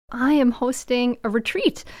I am hosting a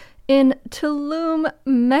retreat in Tulum,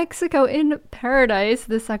 Mexico, in paradise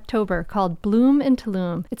this October called Bloom in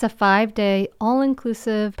Tulum. It's a 5-day,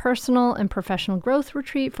 all-inclusive personal and professional growth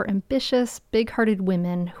retreat for ambitious, big-hearted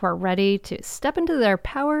women who are ready to step into their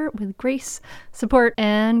power with grace, support,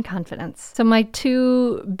 and confidence. So my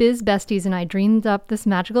two biz besties and I dreamed up this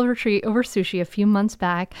magical retreat over sushi a few months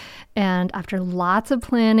back, and after lots of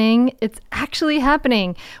planning, it's actually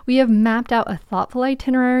happening. We have mapped out a thoughtful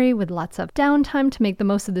itinerary with lots of downtime to make the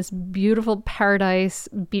most of this beautiful paradise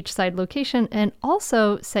beachside location and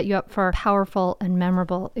also set you up for a powerful and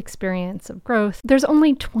memorable experience of growth. There's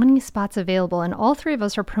only 20 spots available, and all three of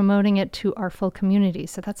us are promoting it to our full community.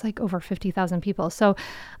 So that's like over 50,000 people. So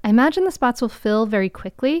I imagine the spots will fill very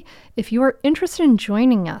quickly. If you are interested in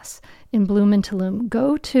joining us in Bloom in Tulum,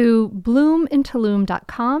 go to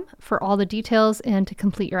bloomintulum.com for all the details and to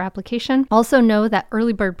complete your application. Also know that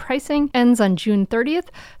early bird pricing ends on June 30th,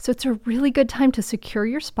 so it's a really good time to secure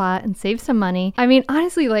your spot and save some money. I mean,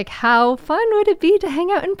 honestly, like how fun would it be to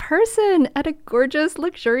hang out in person at a gorgeous,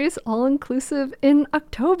 luxurious, all-inclusive in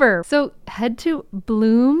October? So head to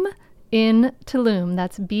Bloom in Tulum.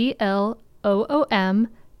 That's Bloom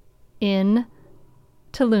in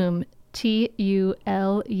Tulum. Tulum.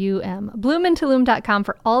 Bloomintulum.com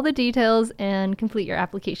for all the details and complete your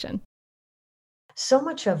application. So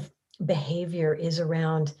much of behavior is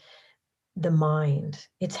around the mind.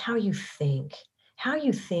 It's how you think. How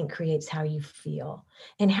you think creates how you feel,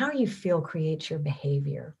 and how you feel creates your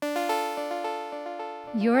behavior.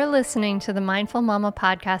 You're listening to the Mindful Mama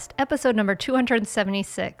podcast, episode number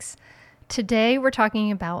 276. Today, we're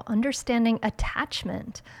talking about understanding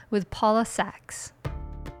attachment with Paula Sachs.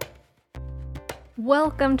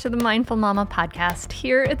 Welcome to the Mindful Mama podcast.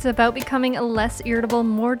 Here, it's about becoming a less irritable,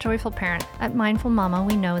 more joyful parent. At Mindful Mama,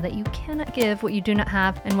 we know that you cannot give what you do not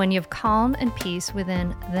have, and when you have calm and peace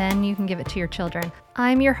within, then you can give it to your children.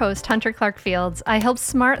 I'm your host, Hunter Clark-Fields. I help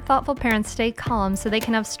smart, thoughtful parents stay calm so they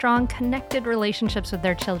can have strong, connected relationships with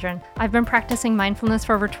their children. I've been practicing mindfulness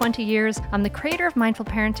for over 20 years. I'm the creator of Mindful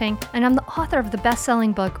Parenting, and I'm the author of the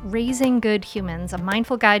best-selling book, Raising Good Humans, a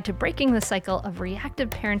mindful guide to breaking the cycle of reactive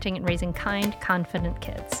parenting and raising kind, confident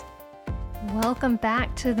kids. Welcome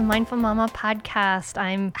back to the Mindful Mama podcast.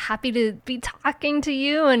 I'm happy to be talking to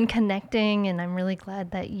you and connecting, and I'm really glad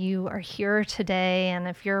that you are here today. And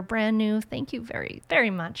if you're brand new, thank you very, very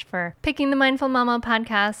much for picking the Mindful Mama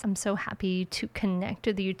podcast. I'm so happy to connect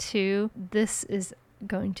with you too. This is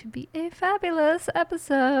going to be a fabulous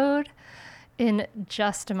episode. In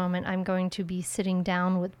just a moment, I'm going to be sitting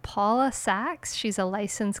down with Paula Sachs. She's a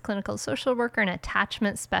licensed clinical social worker and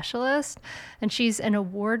attachment specialist, and she's an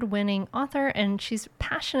award-winning author, and she's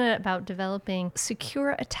passionate about developing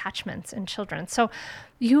secure attachments in children. So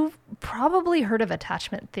you've probably heard of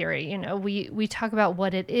attachment theory. You know, we talk about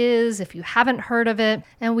what it is if you haven't heard of it,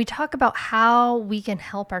 and we talk about how we can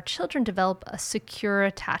help our children develop a secure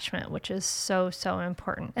attachment, which is so, so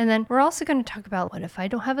important. And then we're also going to talk about what if I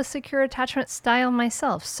don't have a secure attachment style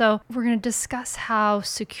myself. So we're going to discuss how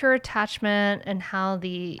secure attachment and how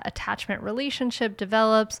the attachment relationship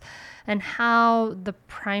develops, and how the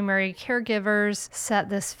primary caregivers set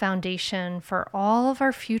this foundation for all of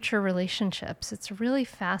our future relationships. It's a really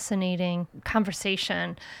fascinating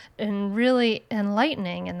conversation and really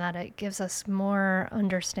enlightening in that it gives us more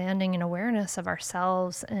understanding and awareness of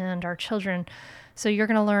ourselves and our children. So you're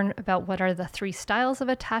going to learn about what are the 3 styles of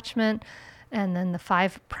attachment, and then the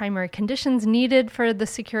 5 primary conditions needed for the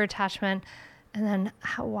secure attachment, and then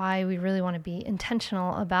why we really want to be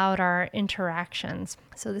intentional about our interactions.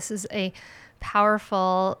 So this is a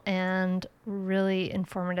powerful and really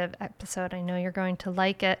informative episode. I know you're going to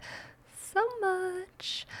like it so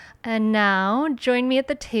much. And now join me at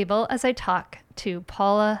the table as I talk to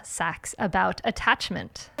Paula Sachs about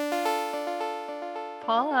attachment.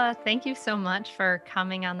 Paula, thank you so much for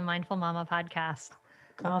coming on the Mindful Mama podcast.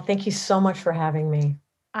 Oh, thank you so much for having me.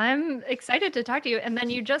 I'm excited to talk to you. And then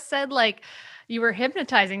you just said like you were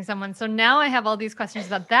hypnotizing someone. So now I have all these questions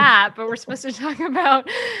about that, but we're supposed to talk about,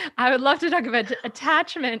 I would love to talk about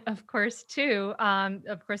attachment, of course, too.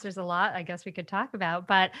 Of course, there's a lot I guess we could talk about,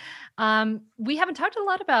 but we haven't talked a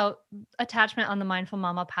lot about attachment on the Mindful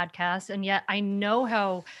Mama podcast. And yet I know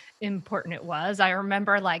how important it was. I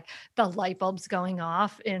remember like the light bulbs going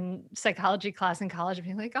off in psychology class in college and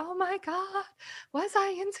being like, oh my God, was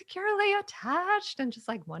I insecurely attached? And just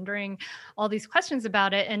like wondering all these questions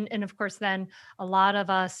about it. And of course, then a lot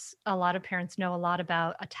of parents know a lot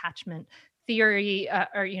about attachment theory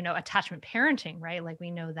or, attachment parenting, right? Like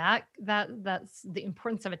we know that's the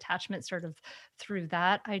importance of attachment sort of through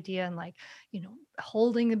that idea and like,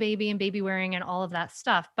 holding the baby and baby wearing and all of that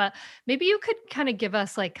stuff. But maybe you could kind of give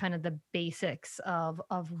us like kind of the basics of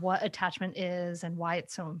what attachment is and why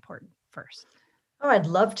it's so important first. Oh, I'd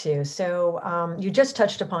love to. So you just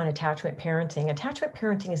touched upon attachment parenting. Attachment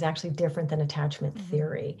parenting is actually different than attachment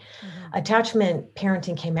theory. Attachment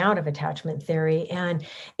parenting came out of attachment theory, and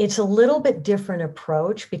it's a little bit different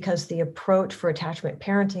approach because the approach for attachment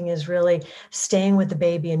parenting is really staying with the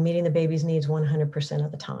baby and meeting the baby's needs 100%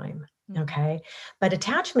 of the time. Okay. But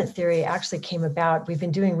attachment theory actually came about. We've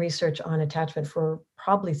been doing research on attachment for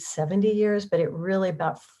probably 70 years, but it really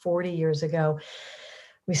about 40 years ago,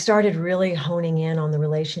 we started really honing in on the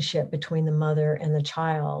relationship between the mother and the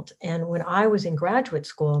child. And when I was in graduate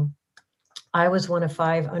school, I was one of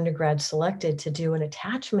 5 undergrads selected to do an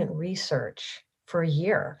attachment research for a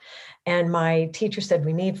year. And my teacher said,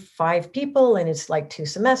 we need 5 people and it's like 2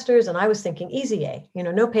 semesters. And I was thinking easy A,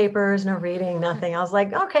 no papers, no reading, nothing. I was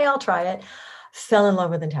like, okay, I'll try it. Fell in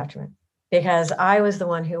love with attachment because I was the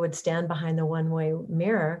one who would stand behind the one-way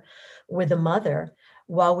mirror with the mother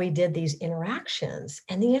while we did these interactions.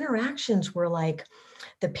 And the interactions were like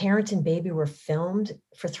the parent and baby were filmed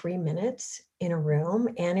for 3 minutes in a room.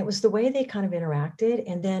 And it was the way they kind of interacted.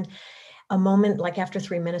 And then a moment, like after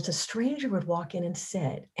 3 minutes, a stranger would walk in and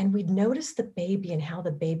sit, and we'd notice the baby and how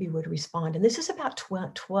the baby would respond. And this is about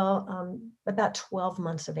 12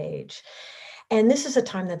 months of age. And this is a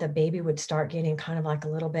time that the baby would start getting kind of like a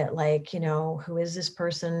little bit like, who is this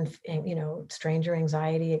person? And, stranger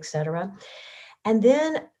anxiety, et cetera. And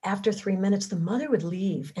then after 3 minutes, the mother would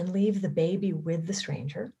leave the baby with the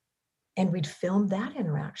stranger. And we'd film that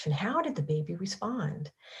interaction. How did the baby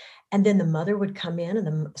respond? And then the mother would come in and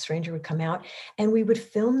the stranger would come out, and we would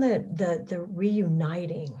film the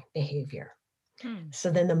reuniting behavior. So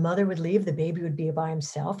then the mother would leave, the baby would be by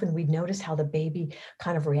himself, and we'd notice how the baby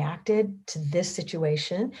kind of reacted to this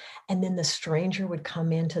situation. And then the stranger would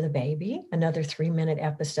come into the baby, another 3-minute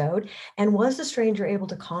episode. And was the stranger able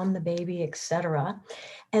to calm the baby, et cetera?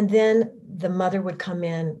 And then the mother would come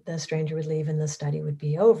in, the stranger would leave, and the study would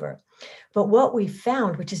be over. But what we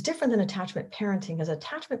found, which is different than attachment parenting, is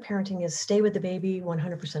attachment parenting is stay with the baby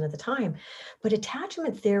 100% of the time. But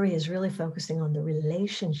attachment theory is really focusing on the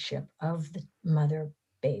relationship of the mother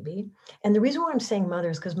baby. And the reason why I'm saying mother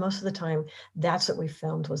is because most of the time that's what we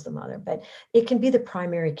filmed was the mother, but it can be the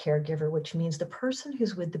primary caregiver, which means the person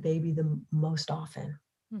who's with the baby the most often,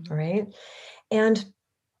 right? And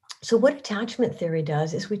so what attachment theory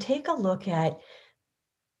does is we take a look at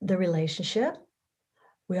the relationship.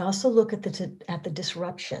 We also look at the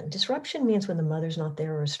disruption. Disruption means when the mother's not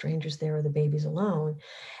there or a stranger's there or the baby's alone,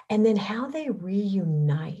 and then how they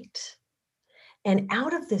reunite. And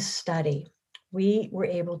out of this study, we were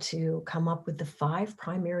able to come up with the 5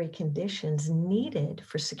 primary conditions needed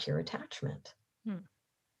for secure attachment.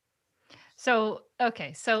 So,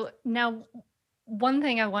 okay. So now one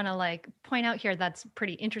thing I want to like point out here that's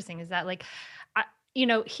pretty interesting is that like,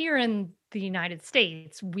 here in the United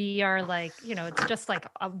States, we are like, it's just like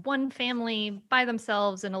a one family by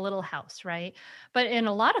themselves in a little house, right? But in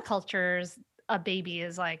a lot of cultures, a baby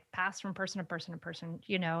is like passed from person to person to person,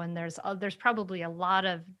 and there's probably a lot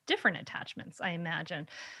of different attachments, I imagine.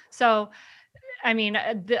 So, I mean,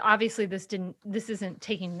 obviously this isn't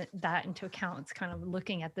taking that into account. It's kind of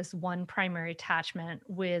looking at this one primary attachment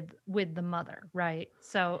with the mother, right?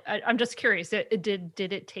 So I'm just curious, did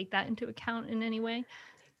it take that into account in any way?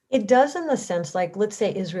 It does, in the sense, like, let's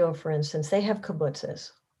say Israel, for instance, they have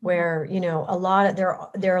kibbutzes where, a lot of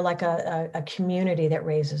they're like a community that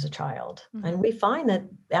raises a child. And we find that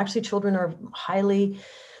actually children are highly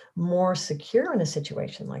more secure in a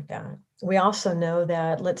situation like that. We also know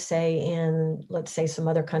that, let's say some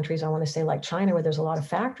other countries, I want to say like China, where there's a lot of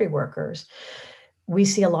factory workers, we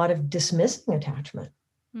see a lot of dismissing attachment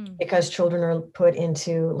because children are put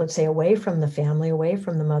into, let's say, away from the family, away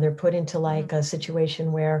from the mother, put into like a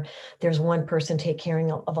situation where there's one person take care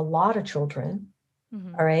of a lot of children.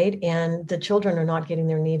 All right. And the children are not getting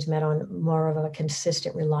their needs met on more of a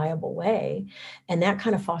consistent, reliable way. And that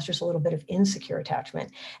kind of fosters a little bit of insecure attachment.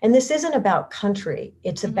 And this isn't about country,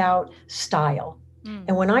 it's about style.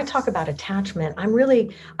 And when I talk about attachment,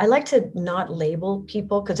 I like to not label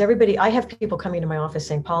people, because I have people coming to my office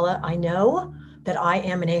saying, Paula, I know that I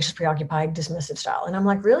am an anxious, preoccupied, dismissive style. And I'm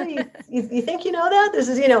like, really? You think you know that? This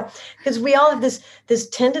is, because we all have this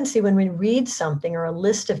tendency when we read something or a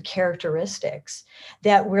list of characteristics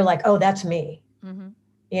that we're like, oh, that's me.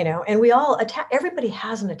 And we all everybody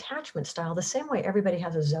has an attachment style the same way everybody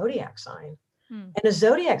has a zodiac sign. And a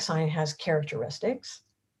zodiac sign has characteristics.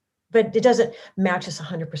 but it doesn't match us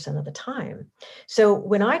 100% of the time. So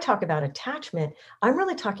when I talk about attachment, I'm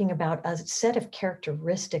really talking about a set of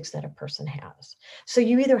characteristics that a person has. So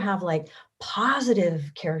you either have like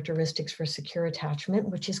positive characteristics for secure attachment,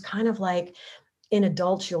 which is kind of like in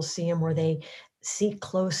adults, you'll see them where they seek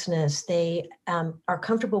closeness. They are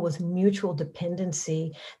comfortable with mutual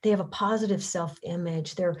dependency. They have a positive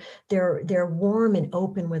self-image. They're warm and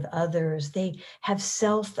open with others. They have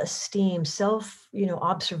self-esteem,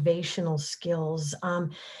 observational skills.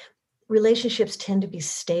 Relationships tend to be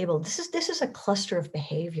stable. This is a cluster of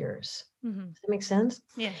behaviors. Mm-hmm. Does that make sense?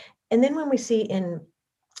 Yeah. And then when we see in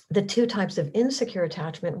the two types of insecure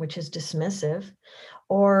attachment, which is dismissive,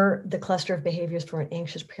 or the cluster of behaviors for an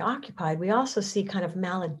anxious preoccupied, we also see kind of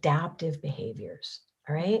maladaptive behaviors.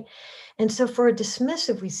 All right. And so for a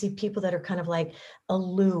dismissive, we see people that are kind of like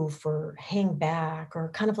aloof or hang back or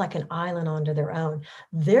kind of like an island onto their own.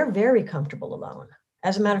 They're very comfortable alone.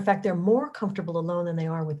 As a matter of fact, they're more comfortable alone than they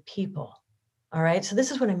are with people. All right. So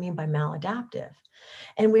this is what I mean by maladaptive.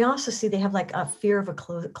 And we also see they have like a fear of a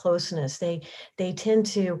closeness. They tend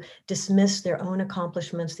to dismiss their own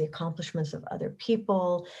accomplishments, the accomplishments of other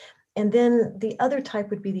people. And then the other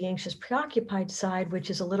type would be the anxious preoccupied side,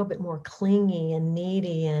 which is a little bit more clingy and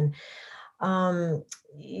needy and,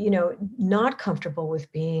 not comfortable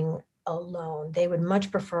with being alone. They would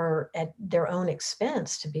much prefer at their own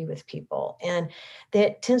expense to be with people. And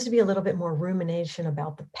that tends to be a little bit more rumination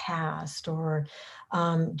about the past or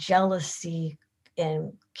jealousy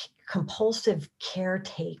and compulsive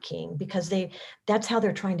caretaking, because that's how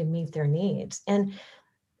they're trying to meet their needs. And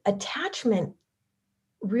attachment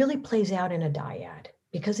really plays out in a dyad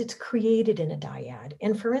because it's created in a dyad.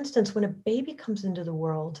 And for instance, when a baby comes into the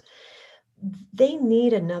world, they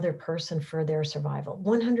need another person for their survival,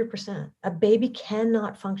 100%. A baby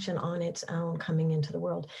cannot function on its own coming into the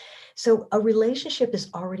world. So a relationship is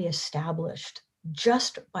already established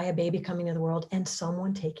just by a baby coming into the world and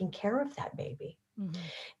someone taking care of that baby. Mm-hmm.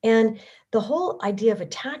 And the whole idea of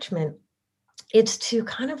attachment, it's to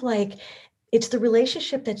kind of like, it's the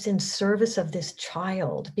relationship that's in service of this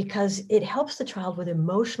child because it helps the child with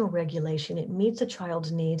emotional regulation. It meets the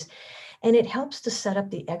child's needs and it helps to set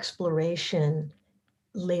up the exploration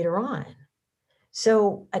later on.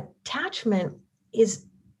 So attachment is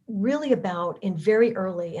really about in very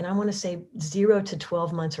early, and I want to say 0 to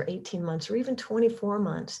 12 months or 18 months or even 24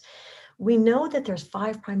 months, we know that there's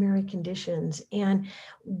 5 primary conditions. And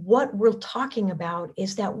what we're talking about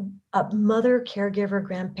is that a mother, caregiver,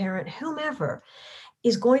 grandparent, whomever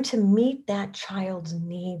is going to meet that child's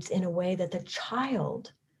needs in a way that the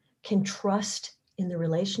child can trust in the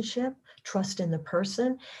relationship, trust in the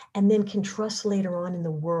person, and then can trust later on in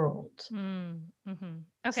the world. Mm-hmm.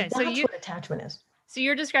 Okay. So that's what attachment is. So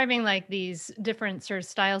you're describing like these different sort of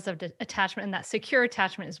styles of attachment, and that secure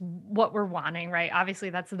attachment is what we're wanting, right? Obviously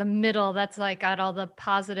that's the middle, that's like got all the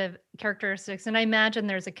positive characteristics. And I imagine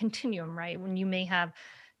there's a continuum, right? When you may have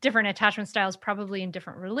different attachment styles, probably in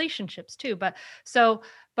different relationships too. But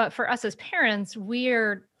for us as parents,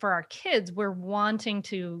 for our kids, we're wanting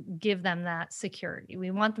to give them that security. We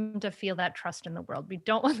want them to feel that trust in the world. We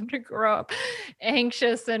don't want them to grow up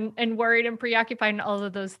anxious and worried and preoccupied and all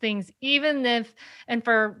of those things, and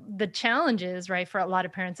for the challenges, right? For a lot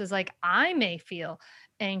of parents is like, I may feel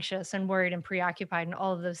anxious and worried and preoccupied and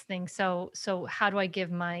all of those things. So how do I give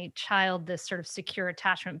my child this sort of secure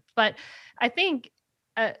attachment? But I think,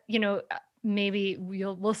 maybe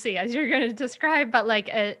we'll see as you're going to describe, but like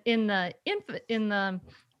in the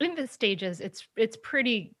infant stages, it's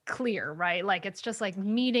pretty clear, right? Like it's just like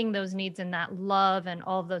meeting those needs and that love and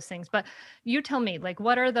all of those things. But you tell me, like,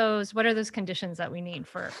 what are those conditions that we need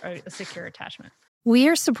for a secure attachment? We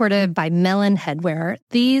are supported by Melon Headwear.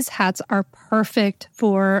 These hats are perfect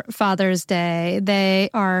for Father's Day.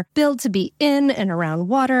 They are built to be in and around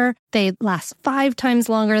water. They last 5 times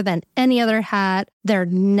longer than any other hat. They're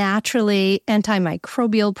naturally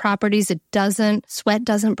antimicrobial properties. Sweat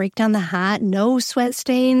doesn't break down the hat. No sweat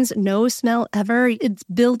stains, no smell ever. It's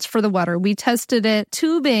built for the water. We tested it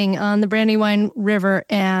tubing on the Brandywine River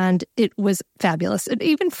and it was fabulous. It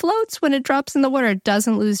even floats when it drops in the water. It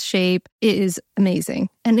doesn't lose shape. It is amazing.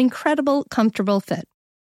 An incredible, comfortable fit.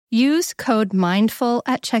 Use code MINDFUL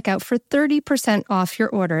at checkout for 30% off your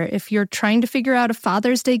order. If you're trying to figure out a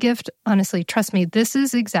Father's Day gift, honestly, trust me, this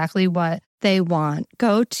is exactly what they want.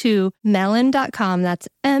 Go to melon.com, that's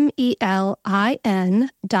MELIN.com,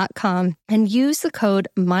 and use the code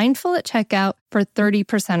MINDFUL at checkout for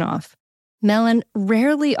 30% off. Melon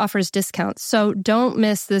rarely offers discounts, so don't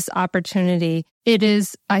miss this opportunity. It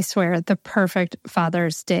is, I swear, the perfect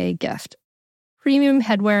Father's Day gift. premium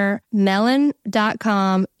headwear,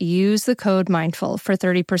 melon.com. Use the code MINDFUL for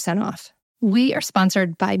 30% off. We are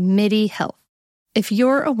sponsored by MIDI Health. If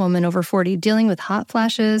you're a woman over 40 dealing with hot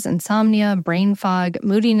flashes, insomnia, brain fog,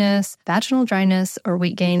 moodiness, vaginal dryness, or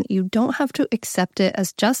weight gain, you don't have to accept it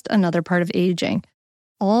as just another part of aging.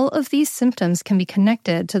 All of these symptoms can be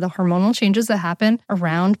connected to the hormonal changes that happen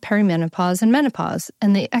around perimenopause and menopause,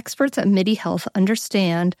 and the experts at MIDI Health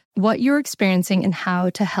understand what you're experiencing and how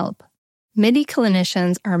to help. MIDI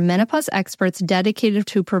clinicians are menopause experts dedicated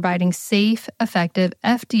to providing safe, effective,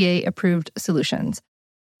 FDA-approved solutions.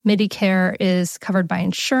 MIDI Care is covered by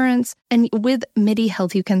insurance, and with MIDI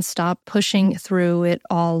Health, you can stop pushing through it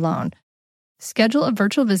all alone. Schedule a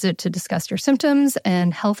virtual visit to discuss your symptoms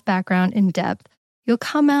and health background in depth. You'll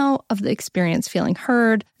come out of the experience feeling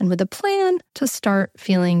heard and with a plan to start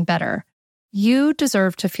feeling better. You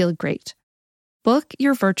deserve to feel great. Book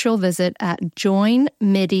your virtual visit at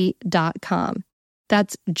joinmidi.com.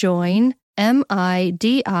 That's join,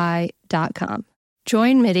 MIDI.com.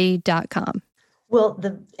 Joinmidi.com. Well,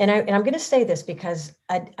 I'm going to say this because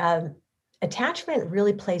attachment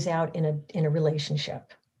really plays out in a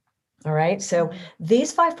relationship. All right. So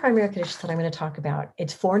these 5 primary conditions that I'm going to talk about,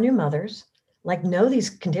 it's for new mothers, like know these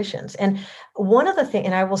conditions. And one of the things,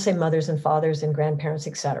 and I will say mothers and fathers and grandparents,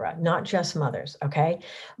 et cetera, not just mothers. Okay.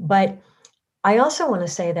 But I also want to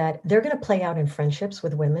say that they're going to play out in friendships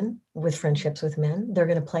with women, with friendships with men. They're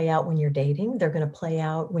going to play out when you're dating. They're going to play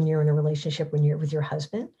out when you're in a relationship, when you're with your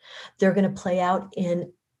husband. They're going to play out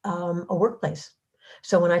in a workplace.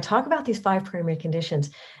 So when I talk about these 5 primary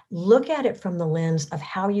conditions, look at it from the lens of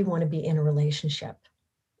how you want to be in a relationship.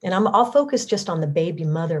 And I'll focus just on the baby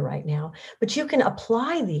mother right now, but you can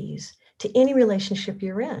apply these to any relationship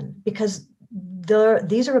you're in, because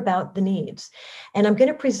these are about the needs. And I'm going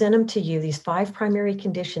to present them to you, these 5 primary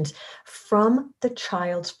conditions, from the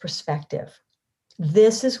child's perspective.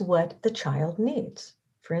 This is what the child needs,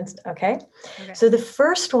 for instance. Okay. So the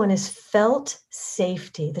first one is felt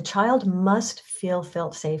safety. The child must feel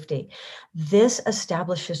felt safety. This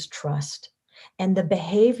establishes trust. And the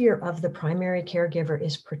behavior of the primary caregiver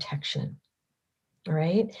is protection. All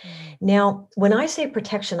right. Now, when I say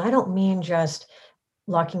protection, I don't mean just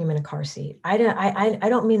locking him in a car seat. I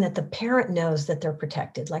don't mean that the parent knows that they're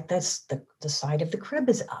protected. Like that's the side of the crib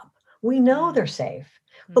is up. We know they're safe,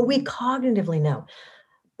 but we cognitively know.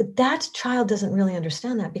 But that child doesn't really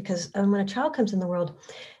understand that, because when a child comes in the world,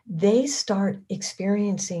 they start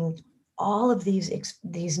experiencing all of these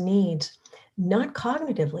needs, not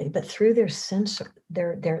cognitively, but through their sense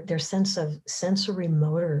of sensory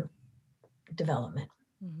motor development.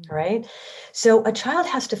 All right. So a child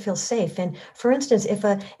has to feel safe. And for instance, if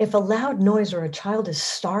a loud noise or a child is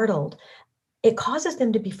startled, it causes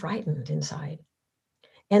them to be frightened inside.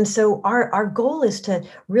 And so our goal is to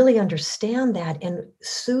really understand that and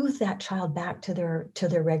soothe that child back to their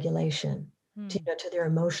regulation, to their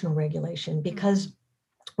emotional regulation. Because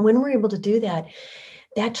when we're able to do that,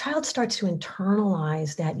 that child starts to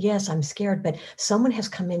internalize that, yes, I'm scared, but someone has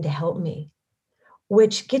come in to help me,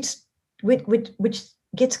 which gets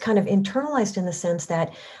kind of internalized in the sense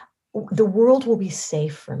that the world will be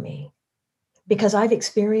safe for me because I've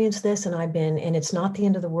experienced this and it's not the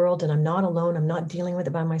end of the world, and I'm not alone. I'm not dealing with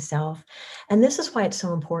it by myself. And this is why it's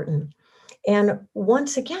so important. And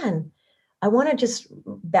once again, I want to just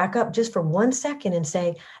back up just for 1 second and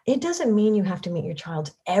say, it doesn't mean you have to meet your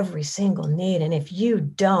child's every single need. And if you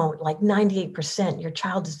don't, like 98%, your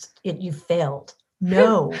child you failed.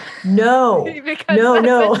 No. Because no.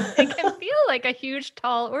 It can feel like a huge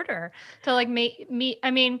tall order to like meet.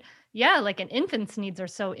 I mean, yeah, like an infant's needs are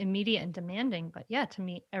so immediate and demanding, but yeah, to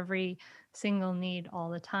meet every single need all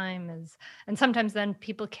the time and sometimes then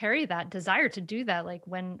people carry that desire to do that, like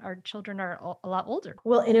when our children are a lot older.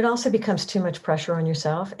 Well, and it also becomes too much pressure on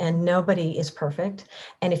yourself, and nobody is perfect.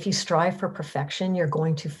 And if you strive for perfection, you're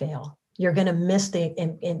going to fail. You're going to miss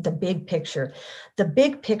the big picture. The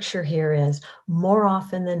big picture here is more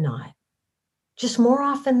often than not, just more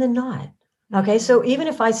often than not. Okay. So even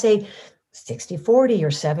if I say 60-40 or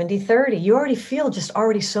 70-30, you already feel just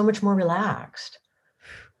already so much more relaxed.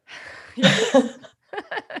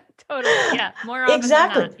 Totally. Yeah. More often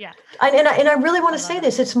exactly. than not. Yeah. And I really want to say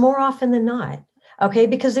this, it's more often than not. Okay.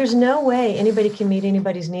 Because there's no way anybody can meet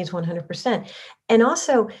anybody's needs 100%. And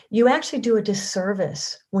also you actually do a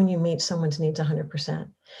disservice when you meet someone's needs 100%,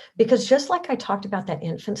 because just like I talked about that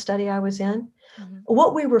infant study I was in, Mhm.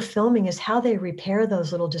 What we were filming is how they repair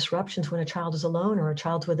those little disruptions when a child is alone or a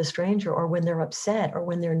child's with a stranger or when they're upset or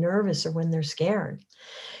when they're nervous or when they're scared.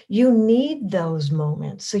 You need those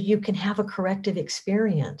moments so you can have a corrective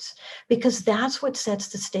experience, because that's what sets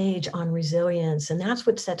the stage on resilience, and that's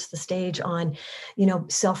what sets the stage on,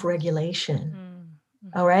 self-regulation.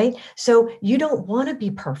 All Mm-hmm. right. So you don't want to be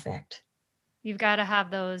perfect. You've got to have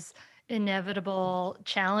those inevitable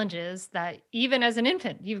challenges that even as an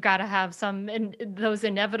infant, you've got to have those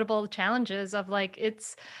inevitable challenges of like,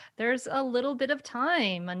 there's a little bit of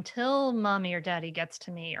time until mommy or daddy gets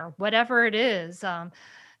to me or whatever it is.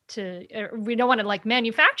 We don't want to like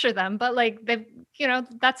manufacture them, but like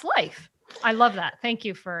that's life. I love that. Thank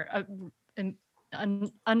you for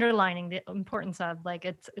underlining the importance of like,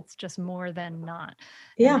 it's just more than not.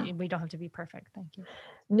 Yeah. And we don't have to be perfect. Thank you.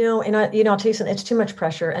 No, and I'll tell you something, it's too much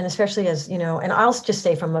pressure. And especially as, and I'll just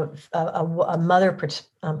say from a mother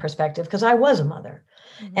perspective, because I was a mother.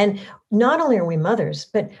 Mhm. And not only are we mothers,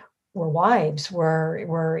 but we're wives,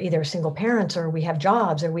 we're either single parents, or we have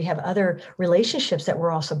jobs, or we have other relationships that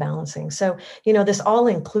we're also balancing. So, this all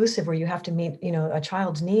inclusive where you have to meet, a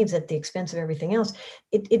child's needs at the expense of everything else,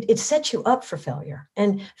 it sets you up for failure.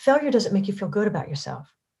 And failure doesn't make you feel good about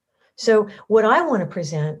yourself. So what I want to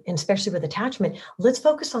present, and especially with attachment, let's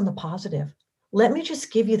focus on the positive. Let me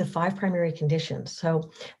just give you the 5 primary conditions. So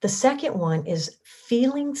the second one is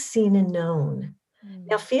feeling seen and known.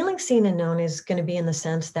 Now, feeling seen and known is going to be in the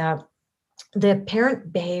sense that the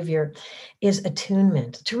parent behavior is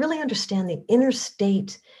attunement to really understand the inner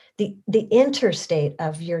state, the interstate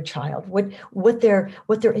of your child, what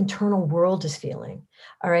their internal world is feeling.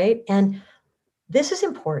 All right. And this is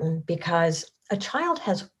important because a child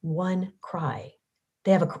has one cry.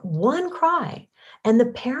 They have one cry, and the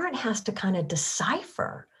parent has to kind of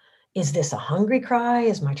decipher, is this a hungry cry?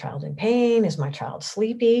 Is my child in pain? Is my child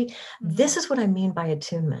sleepy? This is what I mean by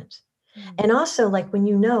attunement. And also, like, when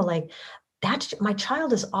like, that's my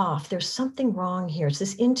child is off. There's something wrong here. It's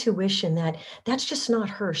this intuition that's just not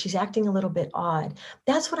her. She's acting a little bit odd.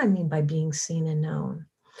 That's what I mean by being seen and known.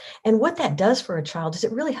 And what that does for a child is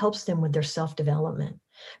it really helps them with their self-development,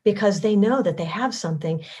 because they know that they have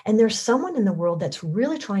something and there's someone in the world that's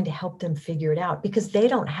really trying to help them figure it out, because they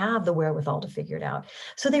don't have the wherewithal to figure it out.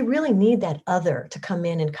 So they really need that other to come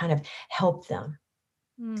in and kind of help them.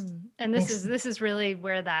 And this is really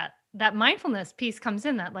where that mindfulness piece comes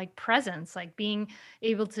in, that like presence, like being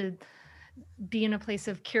able to be in a place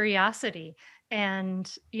of curiosity and,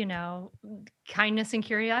 kindness and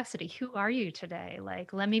curiosity. Who are you today?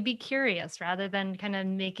 Like, let me be curious rather than kind of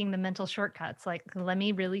making the mental shortcuts. Like, let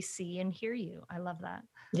me really see and hear you. I love that.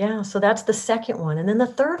 Yeah. So that's the second one. And then the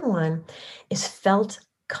third one is felt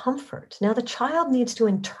comfort. Now, the child needs to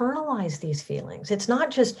internalize these feelings. It's not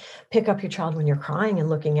just pick up your child when you're crying and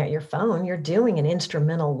looking at your phone. You're doing an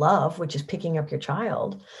instrumental love, which is picking up your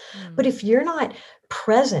child. But if you're not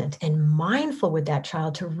present and mindful with that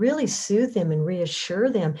child to really soothe them and reassure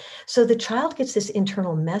them, so the child gets this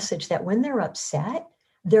internal message that when they're upset,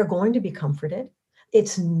 they're going to be comforted.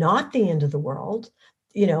 It's not the end of the world.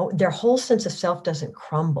 Their whole sense of self doesn't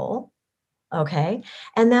crumble. Okay.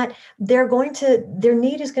 And that their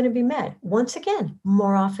need is going to be met, once again,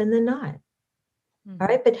 more often than not. All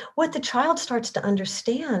right. But what the child starts to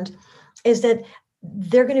understand is that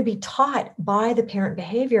they're going to be taught by the parent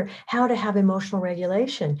behavior how to have emotional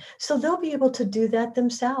regulation. So they'll be able to do that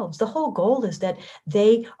themselves. The whole goal is that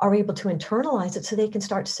they are able to internalize it so they can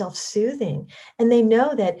start self-soothing. And they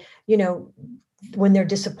know that, when they're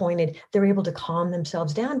disappointed, they're able to calm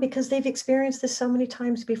themselves down because they've experienced this so many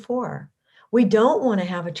times before. We don't want to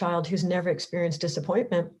have a child who's never experienced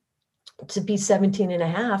disappointment to be 17 and a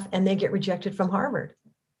half and they get rejected from Harvard.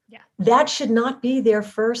 Yeah. That should not be their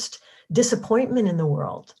first disappointment in the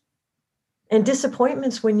world. And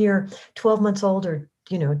disappointments when you're 12 months old or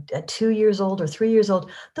 2 years old or 3 years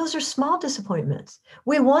old, those are small disappointments.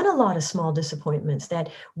 We want a lot of small disappointments that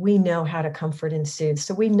we know how to comfort and soothe.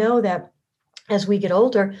 So we know that as we get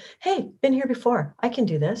older, hey, been here before, I can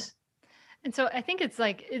do this. And so I think it's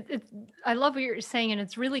like, I love what you're saying. And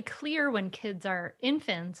it's really clear when kids are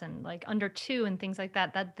infants and like under 2 and things like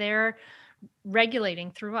that, that they're regulating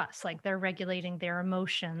through us. Like they're regulating their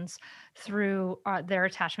emotions through their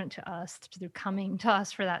attachment to us, through coming to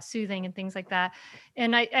us for that soothing and things like that.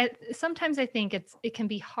 And I sometimes I think it can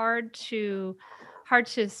be hard to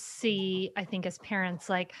see, I think, as parents,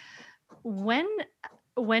 like when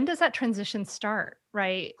does that transition start,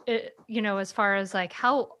 right? As far as like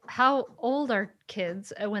how old are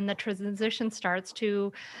kids when the transition starts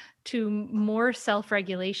to more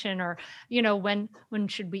self-regulation, or when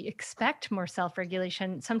should we expect more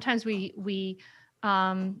self-regulation? Sometimes we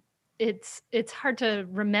it's hard to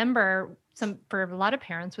remember for a lot of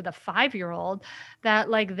parents with a 5-year-old that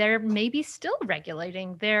like they're maybe still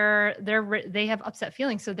regulating they have upset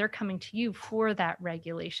feelings. So they're coming to you for that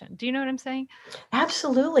regulation. Do you know what I'm saying?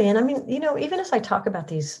 Absolutely. And I mean, even as I talk about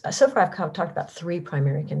these, so far I've talked about 3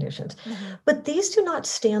 primary conditions, but these do not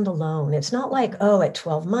stand alone. It's not like, oh, at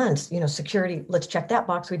 12 months, security, let's check that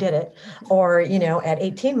box, we did it. Or, at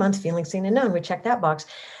 18 months, feeling seen and known, we check that box.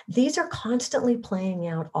 These are constantly playing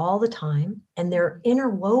out all the time, and they're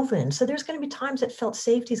interwoven. So there's going to be times that felt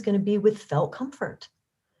safety is going to be with felt comfort.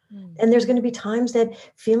 And there's going to be times that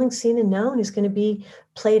feeling seen and known is going to be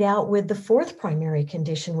played out with the 4th primary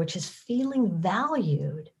condition, which is feeling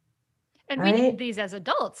valued. And we need these as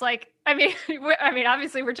adults. Like, I mean,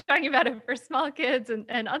 obviously we're talking about it for small kids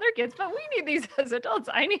and other kids, but we need these as adults.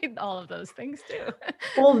 I need all of those things too.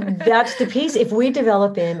 Well, that's the piece. If we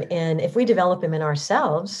develop them in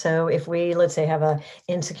ourselves, so if we, let's say, have a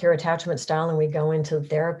insecure attachment style and we go into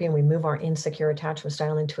therapy and we move our insecure attachment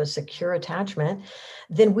style into a secure attachment,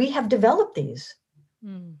 then we have developed these.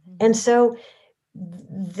 And so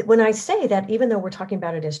when I say that, even though we're talking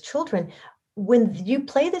about it as children, when you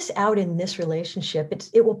play this out in this relationship,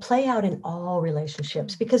 it will play out in all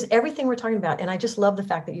relationships, because everything we're talking about, and I just love the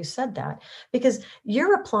fact that you said that, because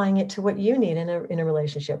you're applying it to what you need in a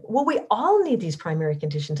relationship. Well, we all need these primary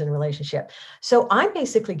conditions in a relationship. So I'm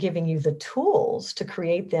basically giving you the tools to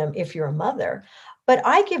create them if you're a mother. But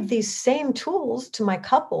I give these same tools to my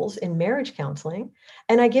couples in marriage counseling,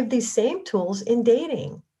 and I give these same tools in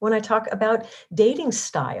dating when I talk about dating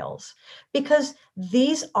styles, because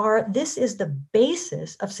this is the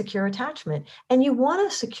basis of secure attachment. And you want a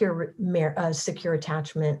secure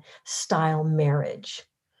attachment style marriage,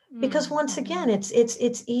 because once again,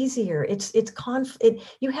 it's easier.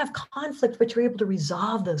 You have conflict, but you're able to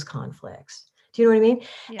resolve those conflicts. Do you know what I mean?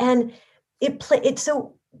 Yeah. And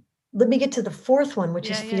so. Let me get to the 4th one, which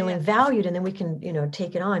is feeling valued, and then we can,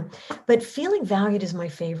 take it on. But feeling valued is my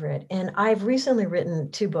favorite. And I've recently written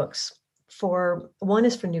 2 books. One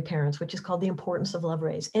is for new parents, which is called The Importance of Love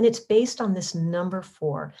Rays. And it's based on this number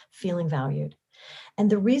 4, feeling valued. And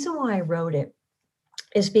the reason why I wrote it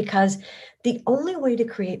is because the only way to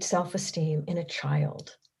create self-esteem in a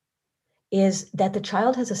child is that the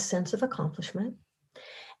child has a sense of accomplishment,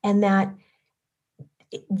 and that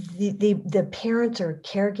the parent or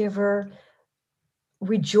caregiver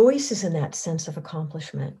rejoices in that sense of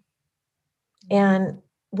accomplishment. And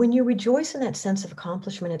when you rejoice in that sense of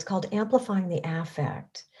accomplishment, it's called amplifying the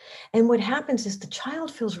affect. And what happens is the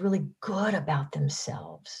child feels really good about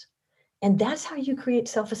themselves. And that's how you create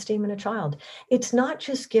self-esteem in a child. It's not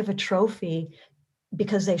just give a trophy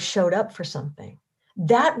because they showed up for something.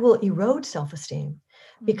 That will erode self-esteem.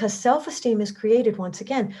 Because self-esteem is created, once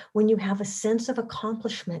again, when you have a sense of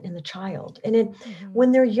accomplishment in the child. And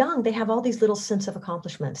when they're young, they have all these little sense of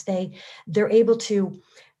accomplishments. They're able to,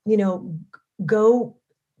 go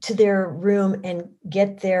to their room and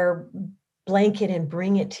get their blanket and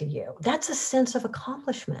bring it to you. That's a sense of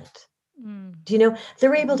accomplishment. Do you know?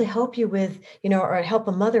 They're able to help you with, or help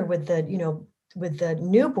a mother with the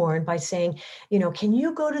newborn by saying, can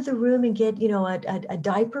you go to the room and get, a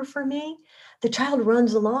diaper for me? The child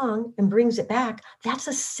runs along and brings it back. That's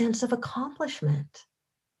a sense of accomplishment.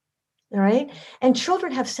 All right. And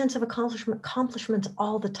children have sense of accomplishments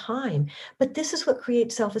all the time. But this is what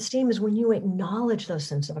creates self-esteem, is when you acknowledge those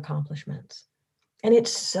sense of accomplishments. And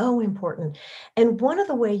it's so important. And one of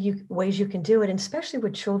the ways you can do it, and especially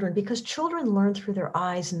with children, because children learn through their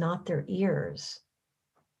eyes, not their ears.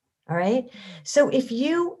 All right. So if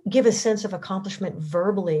you give a sense of accomplishment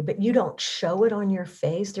verbally, but you don't show it on your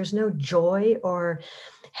face, there's no joy or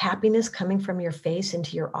happiness coming from your face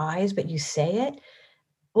into your eyes, but you say it,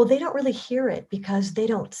 well, they don't really hear it because they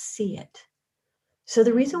don't see it. So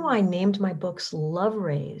the reason why I named my books Love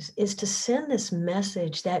Rays is to send this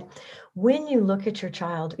message that when you look at your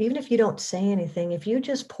child, even if you don't say anything, if you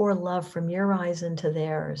just pour love from your eyes into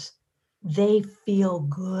theirs, they feel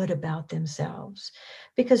good about themselves.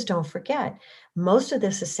 Because don't forget, most of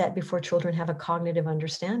this is set before children have a cognitive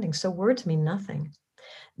understanding. So words mean nothing.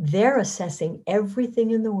 They're assessing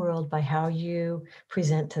everything in the world by how you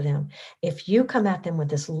present to them. If you come at them with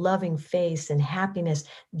this loving face and happiness,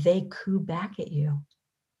 they coo back at you.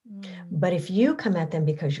 But if you come at them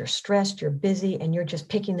because you're stressed, you're busy, and you're just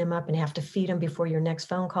picking them up and have to feed them before your next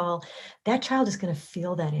phone call, that child is going to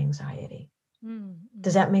feel that anxiety.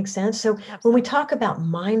 Does that make sense? So when we talk about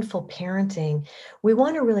mindful parenting, we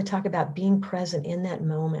want to really talk about being present in that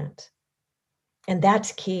moment. And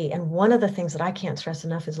that's key. And one of the things that I can't stress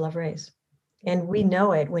enough is Love Rays. And we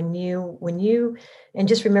know it when you, and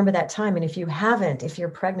just remember that time. And if you're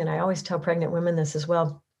pregnant, I always tell pregnant women this as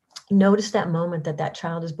well. Notice that moment that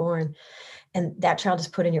child is born and that child is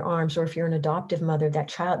put in your arms, or if you're an adoptive mother, that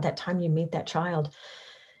time you meet that child,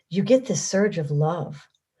 you get this surge of love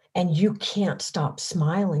and you can't stop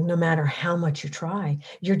smiling no matter how much you try.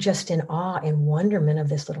 You're just in awe and wonderment of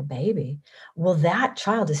this little baby. Well, that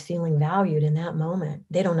child is feeling valued in that moment.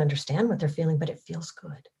 They don't understand what they're feeling, but it feels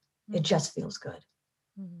good. It just feels good.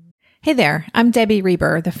 Hey there, I'm Debbie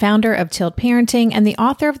Reber, the founder of Tilt Parenting and the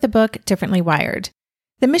author of the book Differently Wired.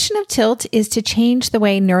 The mission of Tilt is to change the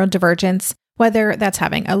way neurodivergence, whether that's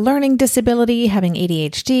having a learning disability, having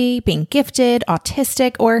ADHD, being gifted,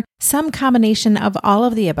 autistic, or some combination of all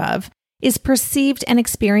of the above, is perceived and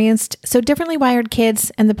experienced so differently wired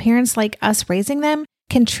kids and the parents like us raising them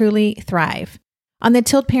can truly thrive. On the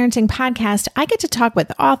Tilt Parenting podcast, I get to talk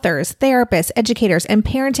with authors, therapists, educators, and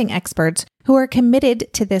parenting experts who are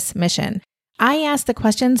committed to this mission. I ask the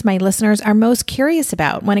questions my listeners are most curious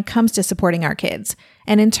about when it comes to supporting our kids.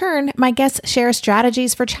 And in turn, my guests share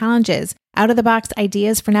strategies for challenges, out-of-the-box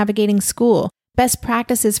ideas for navigating school, best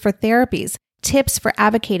practices for therapies, tips for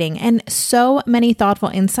advocating, and so many thoughtful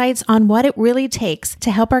insights on what it really takes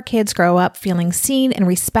to help our kids grow up feeling seen and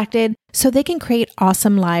respected so they can create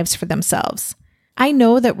awesome lives for themselves. I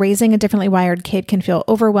know that raising a differently wired kid can feel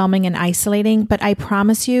overwhelming and isolating, but I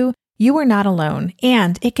promise you, you are not alone,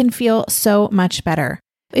 and it can feel so much better.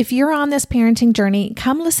 If you're on this parenting journey,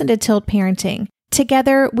 come listen to Tilt Parenting.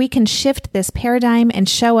 Together, we can shift this paradigm and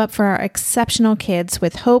show up for our exceptional kids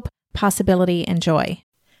with hope, possibility, and joy.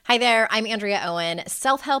 Hi there, I'm Andrea Owen,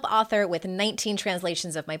 self-help author with 19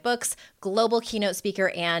 translations of my books, global keynote speaker,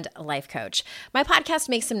 and life coach. My podcast,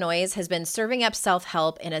 Make Some Noise, has been serving up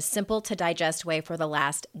self-help in a simple-to-digest way for the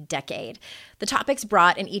last decade. The topics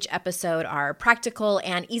brought in each episode are practical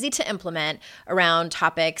and easy to implement around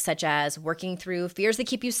topics such as working through fears that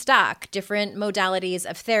keep you stuck, different modalities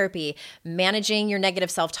of therapy, managing your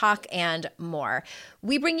negative self-talk, and more.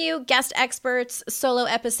 We bring you guest experts, solo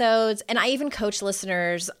episodes, and I even coach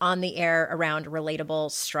listeners on the air around relatable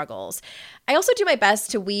struggles. I also do my best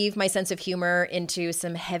to weave my sense of humor into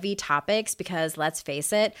some heavy topics because, let's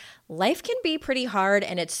face it, life can be pretty hard,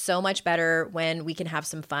 and it's so much better when we can have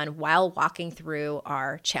some fun while walking through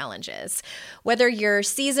our challenges. Whether you're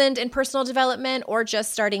seasoned in personal development or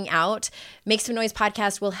just starting out, Make Some Noise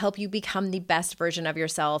podcast will help you become the best version of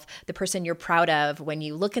yourself, the person you're proud of when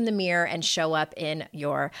you look in the mirror and show up in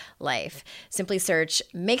your life. Simply search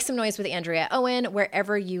Make Some Noise with Andrea Owen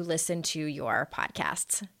wherever you listen to your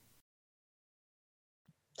podcasts.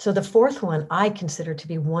 So the fourth one I consider to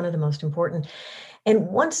be one of the most important. And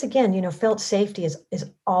once again, felt safety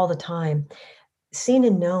is all the time. Seen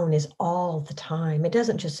and known is all the time. It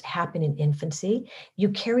doesn't just happen in infancy. You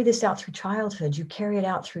carry this out through childhood. You carry it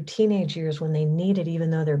out through teenage years when they need it, even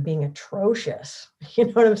though they're being atrocious. You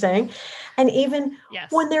know what I'm saying? And even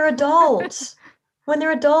when they're adults, when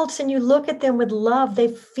they're adults and you look at them with love, they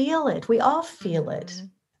feel it. We all feel it.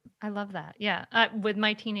 I love that. Yeah. With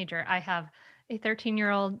my teenager, I have a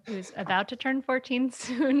 13-year-old who's about to turn 14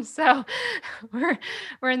 soon. So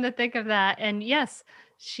we're in the thick of that. And yes,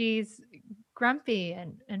 she's grumpy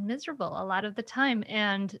and miserable a lot of the time.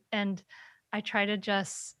 And I try to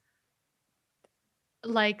just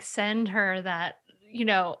send her that,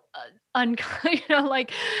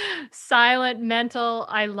 like silent mental,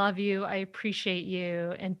 I love you, I appreciate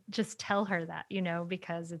you. And just tell her that,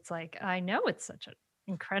 because it's I know it's such an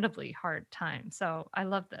incredibly hard time. So I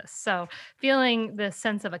love this. So feeling this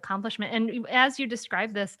sense of accomplishment. And as you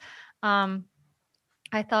describe this,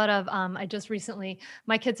 I thought of, I just recently,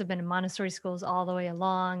 my kids have been in Montessori schools all the way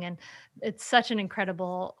along, and it's such an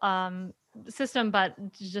incredible system, but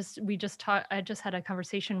I just had a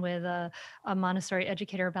conversation with a Montessori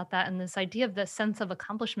educator about that. And this idea of the sense of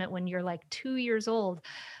accomplishment when you're 2 years old,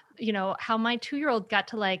 how my 2-year-old got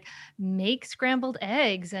to make scrambled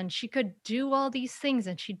eggs, and she could do all these things,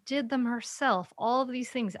 and she did them herself, all of these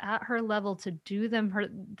things at her level to do them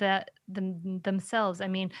themselves. I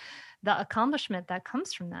mean, the accomplishment that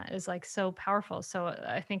comes from that is so powerful. So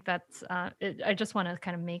I think that's I just want to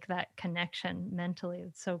kind of make that connection mentally.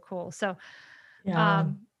 It's so cool. So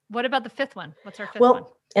what about the fifth one? What's our fifth one?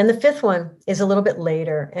 And the fifth one is a little bit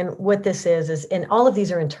later. And what this is, and all of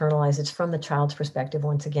these are internalized. It's from the child's perspective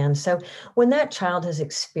once again. So when that child has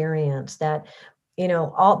experienced that,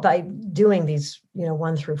 all by doing these,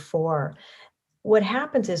 1 through 4, what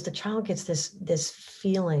happens is the child gets this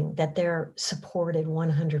feeling that they're supported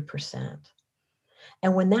 100%.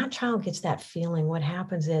 And when that child gets that feeling, what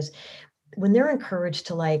happens is when they're encouraged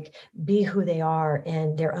to be who they are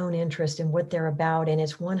and their own interest and what they're about, and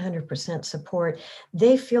it's 100% support,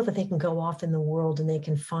 they feel that they can go off in the world and they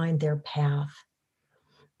can find their path.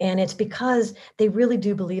 And it's because they really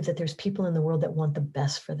do believe that there's people in the world that want the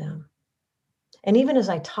best for them. And even as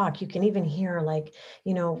I talk, you can even hear, like,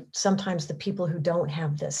 sometimes the people who don't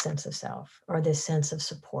have this sense of self or this sense of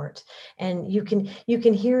support, and you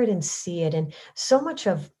can hear it and see it. And so much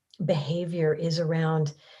of behavior is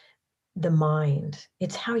around the mind.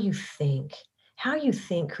 It's how you think. How you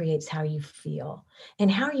think creates how you feel, and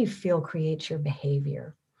how you feel creates your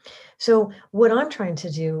behavior. So what I'm trying to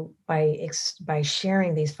do by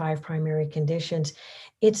sharing these 5 primary conditions,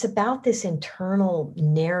 it's about this internal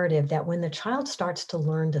narrative that when the child starts to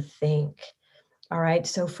learn to think, all right.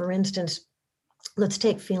 So for instance, let's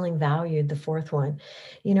take feeling valued, the 4th one,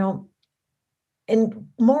 and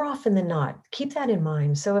more often than not, keep that in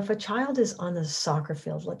mind. So if a child is on the soccer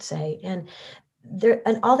field, let's say, and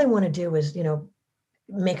all they want to do is,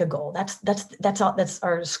 make a goal. That's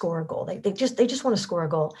our score goal. They just want to score a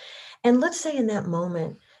goal. And let's say in that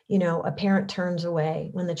moment, a parent turns away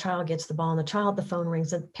when the child gets the ball, and the phone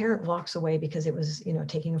rings, the parent walks away because it was,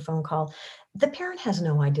 taking a phone call. The parent has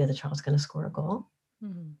no idea the child's going to score a goal.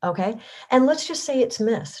 Mm-hmm. Okay. And let's just say it's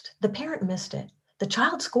missed. The parent missed it. The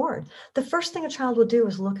child scored. The first thing a child will do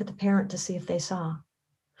is look at the parent to see if they saw.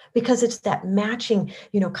 Because it's that matching,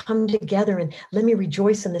 come together and let me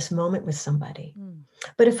rejoice in this moment with somebody. Mm.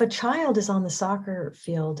 But if a child is on the soccer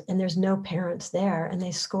field and there's no parents there and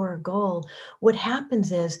they score a goal, what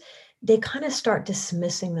happens is they kind of start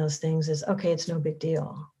dismissing those things as, okay, it's no big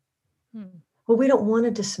deal. Mm. Well, we don't want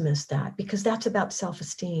to dismiss that because that's about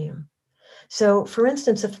self-esteem. So for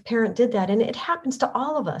instance, if a parent did that, and it happens to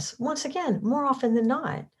all of us, once again, more often than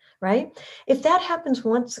not, right? If that happens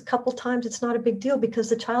once, a couple times, it's not a big deal because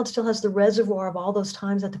the child still has the reservoir of all those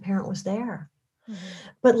times that the parent was there. Mm-hmm.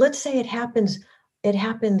 But let's say it happens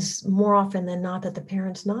more often than not that the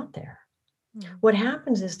parent's not there. Mm-hmm. What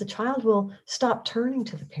happens is the child will stop turning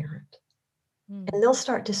to the parent. Mm-hmm. And they'll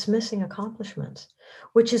start dismissing accomplishments,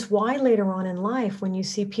 which is why later on in life, when you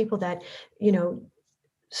see people that,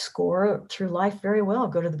 score through life very well,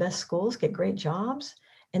 go to the best schools, get great jobs,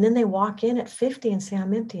 and then they walk in at 50 and say,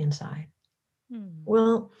 I'm empty inside.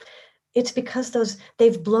 Well, it's because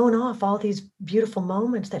they've blown off all these beautiful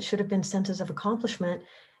moments that should have been senses of accomplishment.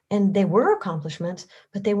 And they were accomplishments,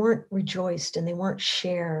 but they weren't rejoiced and they weren't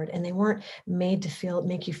shared and they weren't made to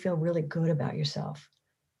make you feel really good about yourself.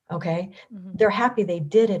 Okay. Mm-hmm. They're happy they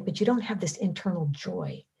did it, but you don't have this internal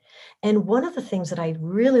joy. And one of the things that I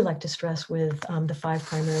really like to stress with the 5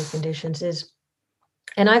 primary conditions is,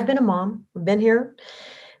 and I've been a mom, I've been here,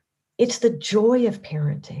 it's the joy of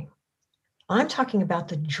parenting. I'm talking about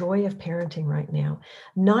the joy of parenting right now,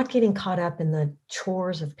 not getting caught up in the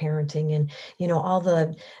chores of parenting and, all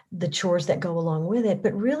the chores that go along with it,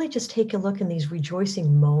 but really just take a look in these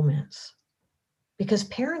rejoicing moments, because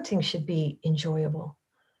parenting should be enjoyable.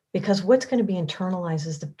 Because what's going to be internalized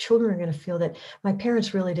is the children are going to feel that my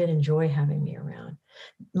parents really did enjoy having me around.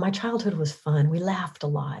 My childhood was fun. We laughed a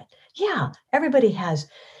lot. Yeah, everybody has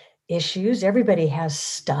issues. Everybody has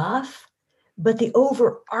stuff. But the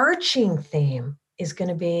overarching theme is going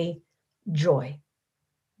to be joy.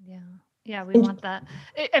 Yeah, we want that.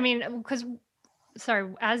 I mean, because,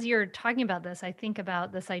 sorry, as you're talking about this, I think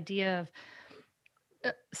about this idea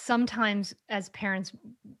of sometimes as parents,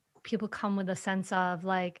 people come with a sense of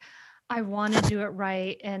like, I want to do it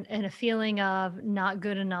right, and a feeling of not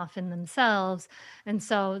good enough in themselves. And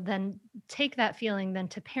so then take that feeling then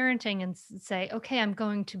to parenting and say, okay, I'm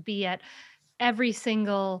going to be at every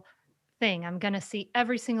single thing. I'm going to see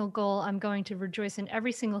every single goal. I'm going to rejoice in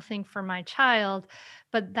every single thing for my child.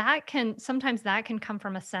 But sometimes that can come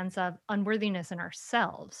from a sense of unworthiness in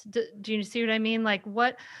ourselves. Do you see what I mean? Like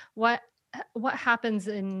what happens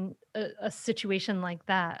in a situation like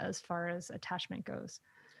that as far as attachment goes?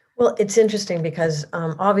 Well, it's interesting because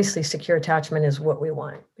obviously secure attachment is what we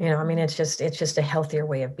want. It's just a healthier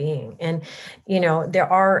way of being. And, there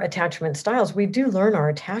are attachment styles. We do learn our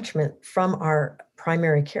attachment from our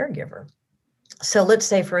primary caregiver. So let's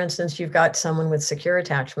say, for instance, you've got someone with secure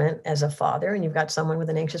attachment as a father, and you've got someone with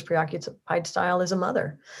an anxious preoccupied style as a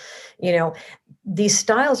mother. These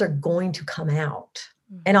styles are going to come out.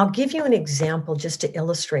 And I'll give you an example just to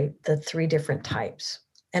illustrate the 3 different types.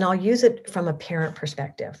 And I'll use it from a parent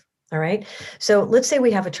perspective. All right. So let's say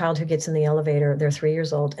we have a child who gets in the elevator, they're 3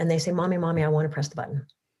 years old, and they say, Mommy, I want to press the button.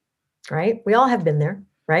 Right? We all have been there,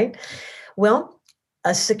 right? Well,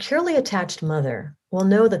 a securely attached mother will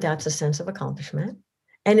know that that's a sense of accomplishment.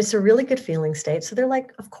 And it's a really good feeling state. So they're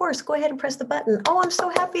like, of course, go ahead and press the button. Oh, I'm so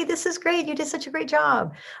happy. This is great. You did such a great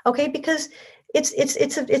job. Okay. Because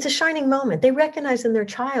it's a shining moment. They recognize in their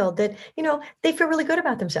child that, they feel really good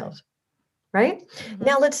about themselves. right? Mm-hmm.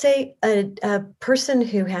 Now, let's say a person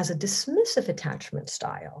who has a dismissive attachment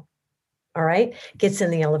style, all right, gets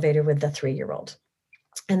in the elevator with the 3-year-old.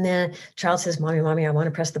 And the child says, Mommy, Mommy, I want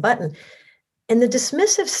to press the button. And the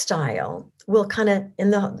dismissive style will kind of,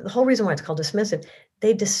 and the whole reason why it's called dismissive,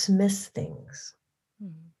 they dismiss things.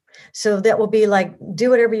 Mm-hmm. So that will be like, do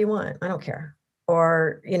whatever you want. I don't care.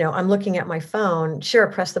 Or, I'm looking at my phone. Sure,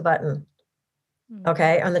 press the button.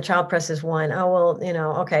 Okay. And the child presses 1. Oh,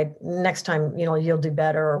 well, okay, next time, you'll do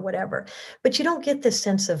better or whatever. But you don't get this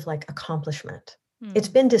sense of like accomplishment. It's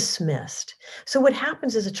been dismissed. So what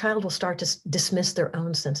happens is a child will start to dismiss their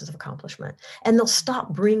own senses of accomplishment, and they'll stop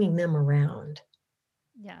bringing them around.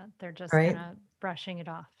 Yeah, they're just right? kind of brushing it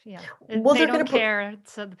off. Yeah. Well, They they're don't going to care.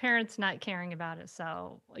 So the parent's not caring about it.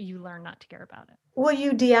 So you learn not to care about it. Well,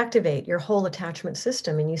 you deactivate your whole attachment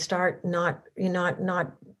system, and you start not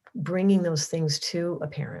bringing those things to a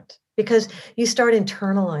parent, because you start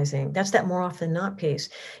internalizing. That's that more often than not piece.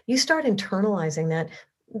 You start internalizing that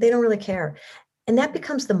they don't really care. And that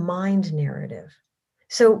becomes the mind narrative.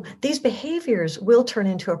 So these behaviors will turn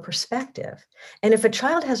into a perspective. And if a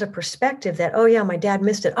child has a perspective that, oh yeah, my dad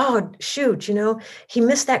missed it. Oh, shoot, he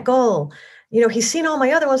missed that goal. He's seen all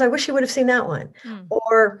my other ones. I wish he would have seen that one.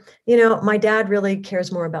 Or, my dad really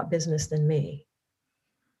cares more about business than me.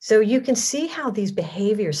 So you can see how these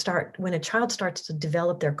behaviors start when a child starts to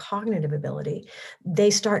develop their cognitive ability. They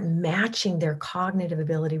start matching their cognitive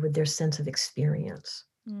ability with their sense of experience.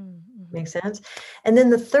 Mm-hmm. Makes sense? And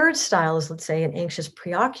then the third style is, let's say, an anxious,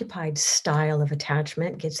 preoccupied style of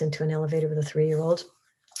attachment. Gets into an elevator with a 3-year-old.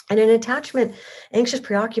 And an attachment, anxious,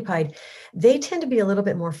 preoccupied, they tend to be a little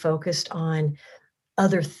bit more focused on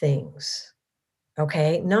other things.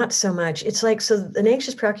 Okay, not so much. It's like, so an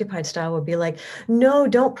anxious, preoccupied style would be like, no,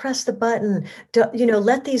 don't press the button.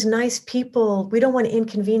 Let these nice people, we don't want to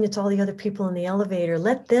inconvenience all the other people in the elevator.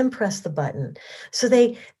 Let them press the button. So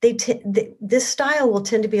this style will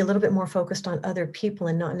tend to be a little bit more focused on other people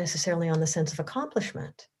and not necessarily on the sense of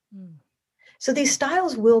accomplishment. So these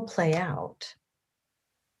styles will play out.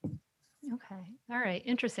 Okay. All right.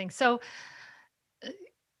 Interesting. So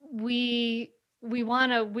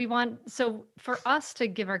so for us to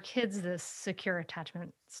give our kids this secure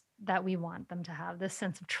attachment that we want them to have, this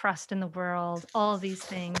sense of trust in the world, all of these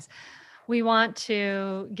things, we want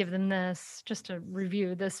to give them this, just to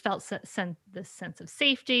review, this sense of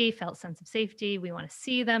safety, felt sense of safety. We want to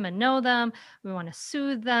see them and know them. We want to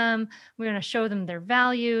soothe them. We want to show them they're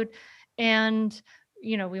valued, and,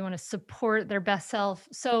 we want to support their best self.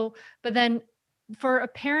 So, but then for a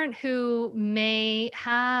parent who may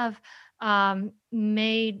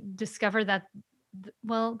discover that,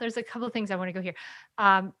 well, there's a couple of things I want to go here.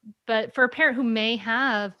 But for a parent who may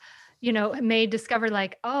discover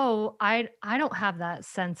like, oh, I don't have that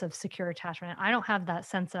sense of secure attachment. I don't have that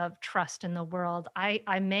sense of trust in the world.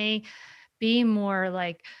 I may be more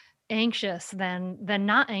like anxious than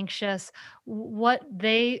not anxious.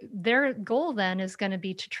 Their goal then is going to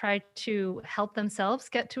be to try to help themselves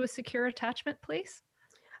get to a secure attachment place.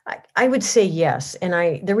 I would say yes.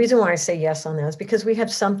 And the reason why I say yes on that is because we have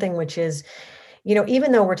something which is,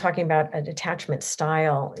 even though we're talking about an attachment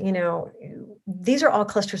style, these are all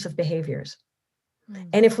clusters of behaviors.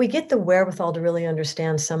 And if we get the wherewithal to really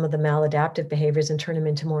understand some of the maladaptive behaviors and turn them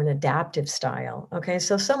into more an adaptive style, okay?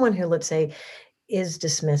 So someone who, let's say, is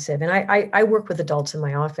dismissive, and I work with adults in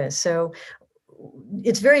my office, so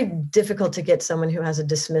it's very difficult to get someone who has a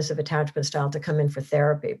dismissive attachment style to come in for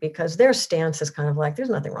therapy, because their stance is kind of like, there's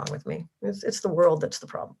nothing wrong with me. It's the world that's the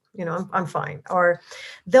problem. I'm fine. Or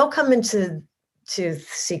they'll come into to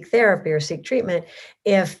seek therapy or seek treatment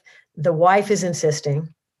if the wife is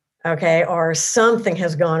insisting, okay, or something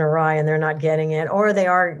has gone awry and they're not getting it, or they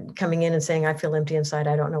are coming in and saying, I feel empty inside.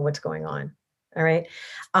 I don't know what's going on. All right.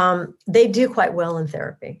 They do quite well in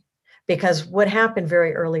therapy, because what happened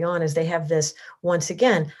very early on is they have this, once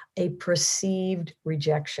again, a perceived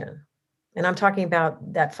rejection. And I'm talking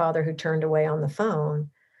about that father who turned away on the phone.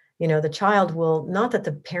 The child will, not that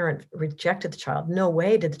the parent rejected the child. No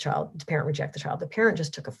way did the parent reject the child. The parent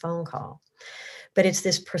just took a phone call. But it's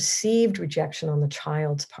this perceived rejection on the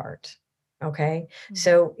child's part. Okay. Mm-hmm.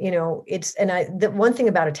 So, the one thing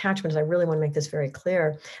about attachment is, I really want to make this very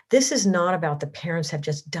clear. This is not about the parents have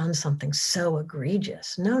just done something so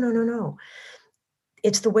egregious. No.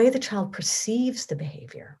 It's the way the child perceives the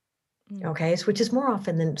behavior. Okay. So, which is more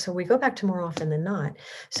often than, so we go back to more often than not.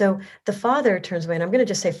 So the father turns away, and I'm going to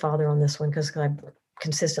just say father on this one, because I've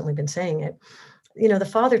consistently been saying it. The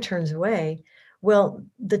father turns away. Well,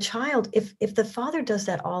 the child, if the father does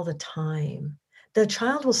that all the time, the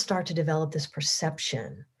child will start to develop this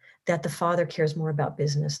perception that the father cares more about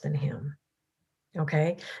business than him.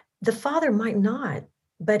 Okay. The father might not,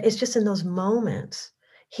 but it's just in those moments,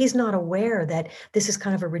 he's not aware that this is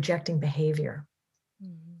kind of a rejecting behavior.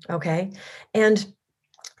 Okay. And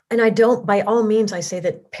I don't, by all means, I say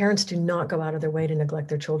that parents do not go out of their way to neglect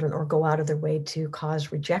their children or go out of their way to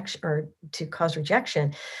cause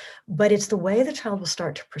rejection, but it's the way the child will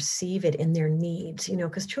start to perceive it in their needs,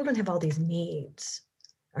 because children have all these needs.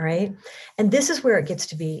 All right. And this is where it gets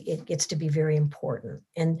to be very important.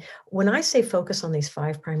 And when I say focus on these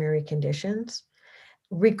 5 primary conditions,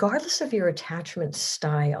 regardless of your attachment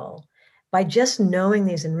style, by just knowing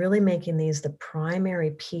these and really making these the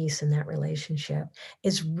primary piece in that relationship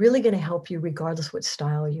is really going to help you regardless what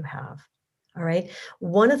style you have. All right.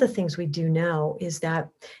 One of the things we do know is that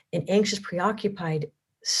an anxious, preoccupied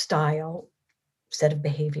style set of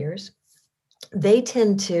behaviors, they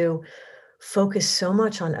tend to focus so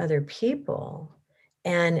much on other people.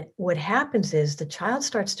 And what happens is the child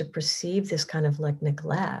starts to perceive this kind of like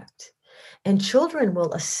neglect. And children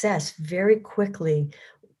will assess very quickly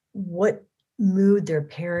what mood their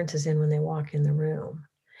parent is in when they walk in the room.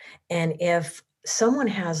 And if someone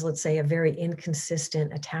has, let's say, a very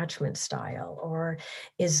inconsistent attachment style, or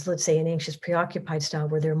is, let's say, an anxious, preoccupied style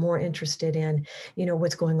where they're more interested in,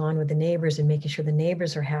 what's going on with the neighbors and making sure the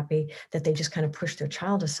neighbors are happy, that they just kind of push their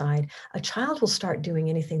child aside, a child will start doing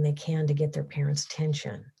anything they can to get their parents'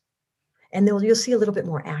 attention. And you'll see a little bit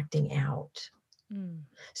more acting out.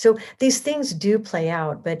 So these things do play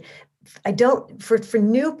out, but I don't, for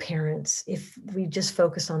new parents, if we just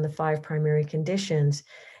focus on the 5 primary conditions,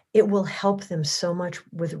 it will help them so much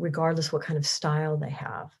with regardless what kind of style they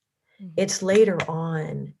have. It's later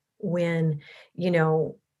on when,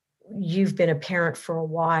 you've been a parent for a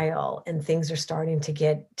while and things are starting to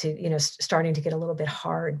get a little bit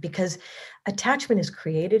hard, because attachment is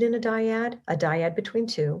created in a dyad between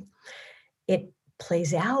 2. It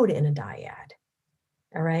plays out in a dyad.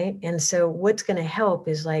 All right. And so what's going to help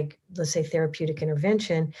is, like, let's say, therapeutic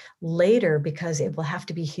intervention later, because it will have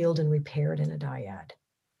to be healed and repaired in a dyad.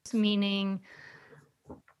 Meaning,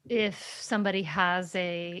 if somebody has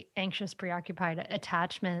a anxious, preoccupied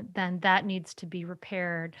attachment, then that needs to be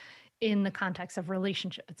repaired in the context of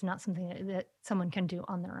relationship. It's not something that someone can do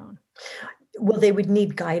on their own. Well, they would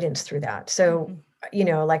need guidance through that. So,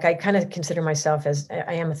 like, I kind of consider myself as,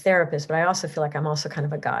 I am a therapist, but I also feel like I'm also kind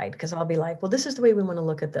of a guide, because I'll be like, well, this is the way we want to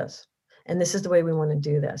look at this. And this is the way we want to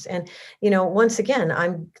do this. And, once again,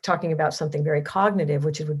 I'm talking about something very cognitive,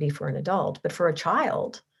 which it would be for an adult, but for a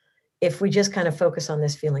child, if we just kind of focus on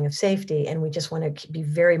this feeling of safety, and we just want to be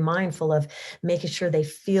very mindful of making sure they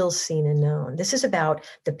feel seen and known. This is about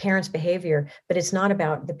the parent's behavior, but it's not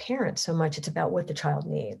about the parent so much. It's about what the child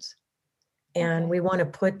needs. And we want to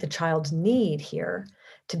put the child's need here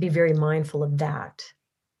to be very mindful of that,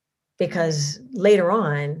 because later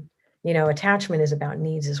on, attachment is about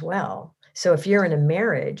needs as well. So if you're in a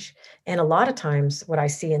marriage, and a lot of times what I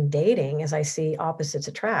see in dating is I see opposites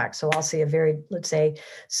attract. So I'll see let's say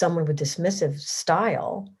someone with dismissive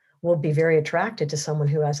style will be very attracted to someone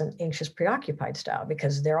who has an anxious, preoccupied style,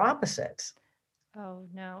 because they're opposites. Oh,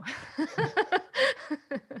 no.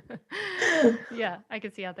 Yeah, I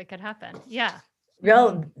could see how that could happen. Yeah.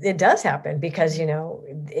 Well, it does happen, because, what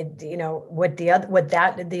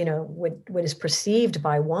is perceived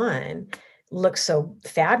by one looks so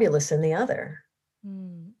fabulous in the other.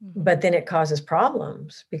 But then it causes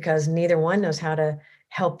problems, because neither one knows how to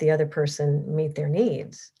help the other person meet their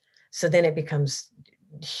needs. So then it becomes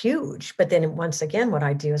huge. But then once again, what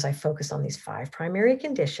I do is I focus on these 5 primary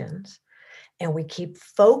conditions, and we keep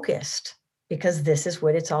focused, because this is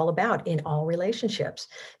what it's all about in all relationships.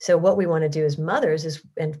 So what we want to do as mothers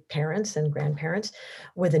and parents and grandparents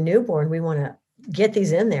with a newborn, we want to get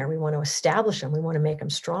these in there. We want to establish them. We want to make them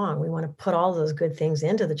strong. We want to put all those good things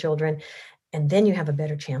into the children, and then you have a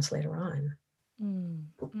better chance later on.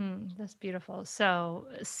 That's beautiful. So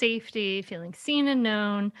safety, feeling seen and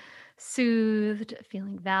known, soothed,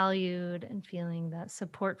 feeling valued, and feeling that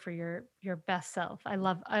support for your best self. I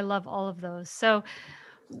love all of those. So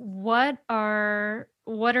what are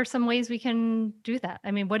some ways we can do that?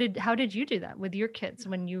 I mean, how did you do that with your kids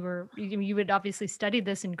when you would obviously study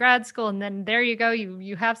this in grad school, and then there you go,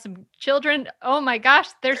 you have some children. Oh my gosh,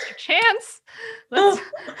 there's your chance.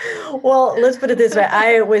 Well, let's put it this way.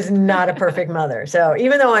 I was not a perfect mother. So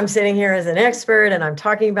even though I'm sitting here as an expert and I'm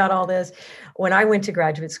talking about all this, when I went to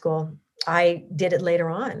graduate school, I did it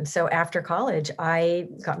later on. So after college, I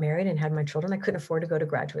got married and had my children. I couldn't afford to go to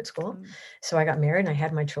graduate school. So I got married and I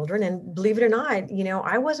had my children. And believe it or not,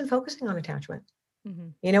 I wasn't focusing on attachment.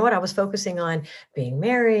 You know what? I was focusing on being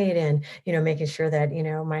married and, making sure that,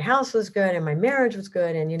 my house was good and my marriage was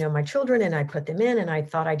good and, my children, and I put them in and I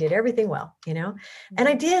thought I did everything well, and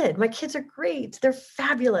I did. My kids are great. They're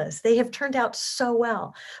fabulous. They have turned out so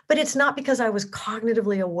well, but it's not because I was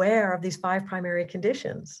cognitively aware of these 5 primary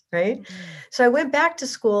conditions, right? So I went back to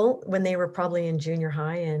school when they were probably in junior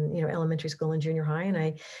high and, elementary school and junior high. And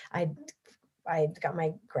I got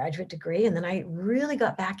my graduate degree, and then I really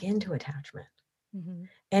got back into attachment.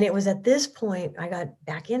 And it was at this point I got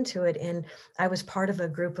back into it, and I was part of a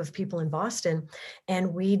group of people in Boston,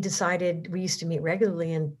 and we decided we used to meet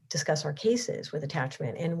regularly and discuss our cases with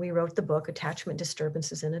attachment. And we wrote the book, Attachment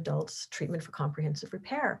Disturbances in Adults, Treatment for Comprehensive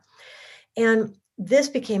Repair. And this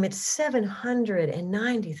became its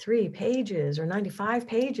 793 pages or 95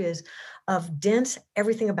 pages of dense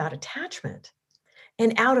everything about attachment.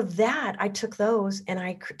 And out of that, I took those and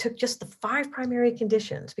I took just the 5 primary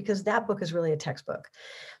conditions, because that book is really a textbook.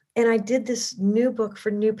 And I did this new book for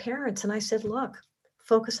new parents. And I said, look,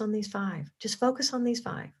 focus on these 5, just focus on these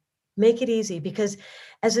 5, make it easy. Because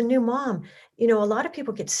as a new mom, a lot of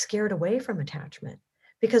people get scared away from attachment,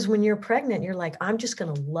 because when you're pregnant, you're like, I'm just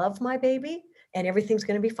going to love my baby and everything's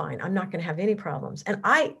going to be fine. I'm not going to have any problems. And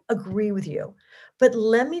I agree with you. But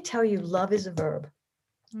let me tell you, love is a verb.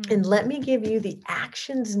 And let me give you the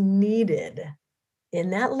actions needed in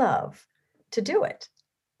that love to do it.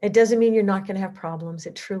 It doesn't mean you're not going to have problems.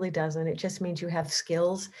 It truly doesn't. It just means you have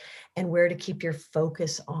skills and where to keep your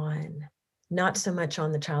focus on, not so much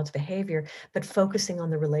on the child's behavior, but focusing on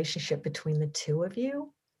the relationship between the two of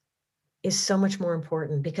you is so much more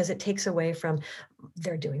important, because it takes away from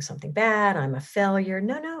they're doing something bad, I'm a failure.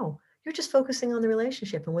 No, you're just focusing on the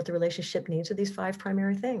relationship, and what the relationship needs are these 5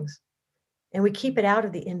 primary things. And we keep it out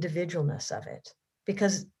of the individualness of it,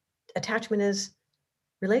 because attachment is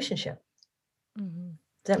relationship. Does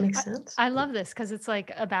that make sense? I love this, because it's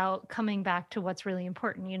like about coming back to what's really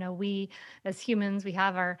important. We as humans, we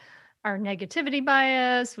have our negativity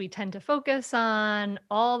bias. We tend to focus on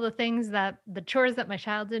all the things the chores that my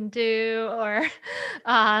child didn't do, or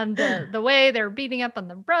the way they're beating up on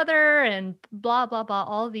the brother and blah, blah, blah,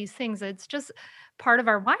 all of these things. It's just part of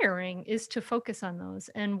our wiring is to focus on those.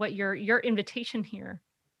 And what your invitation here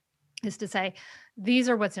is to say,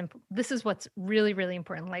 this is what's really, really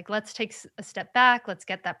important. Like, let's take a step back. Let's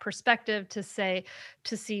get that perspective to see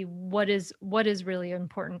what is really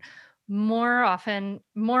important. More often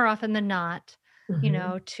than not,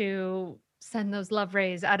 to send those love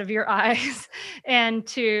rays out of your eyes and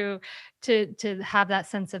to have that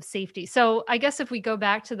sense of safety. So I guess if we go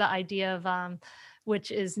back to the idea of,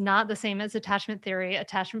 which is not the same as attachment theory,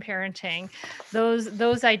 attachment parenting,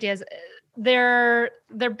 those ideas, they're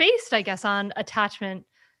based, I guess, on attachment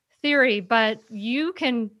theory, but you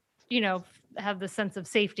can, have the sense of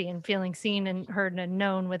safety and feeling seen and heard and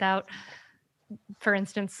known without, for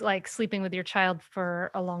instance, like sleeping with your child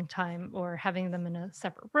for a long time, or having them in a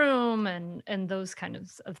separate room and those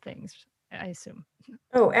kinds of things, I assume.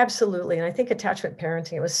 Oh, absolutely. And I think attachment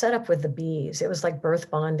parenting, it was set up with the B's. It was like birth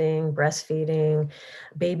bonding, breastfeeding,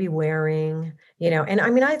 baby wearing, and I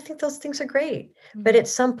mean, I think those things are great, but at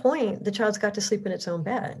some point the child's got to sleep in its own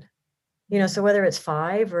bed, so whether it's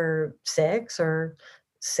 5 or 6 or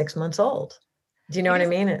 6 months old. Do you know what I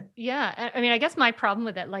mean? Yeah. I mean, I guess my problem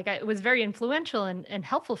with it, like, it was very influential and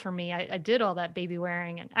helpful for me. I did all that baby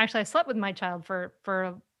wearing, and actually I slept with my child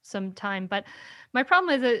for some time, but my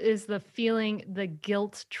problem is the feeling, the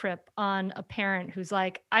guilt trip on a parent who's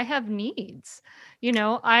like, I have needs,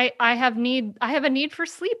 I have a need for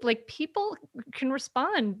sleep. Like, people can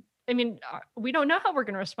respond. I mean, we don't know how we're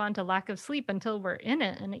going to respond to lack of sleep until we're in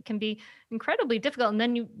it. And it can be incredibly difficult. And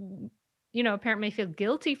then a parent may feel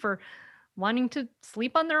guilty for wanting to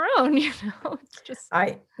sleep on their own, it's just,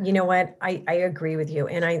 I agree with you.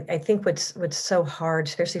 And I think what's so hard,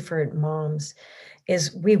 especially for moms,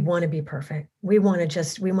 is we want to be perfect. We want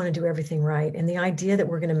to do everything right. And the idea that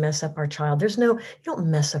we're going to mess up our child, you don't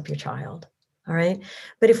mess up your child. All right.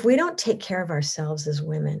 But if we don't take care of ourselves as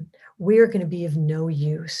women, we are going to be of no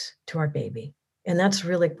use to our baby. And that's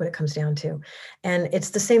really what it comes down to. And it's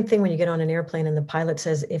the same thing when you get on an airplane and the pilot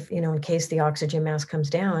says, if, in case the oxygen mask comes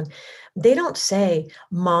down, they don't say,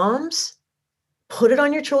 moms, put it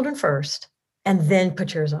on your children first and then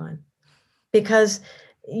put yours on, because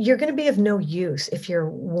you're going to be of no use if you're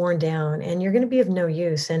worn down, and you're going to be of no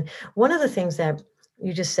use. And one of the things that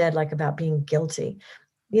you just said, like about being guilty,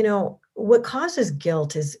 what causes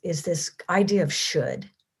guilt is this idea of should.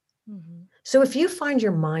 Mm-hmm. So if you find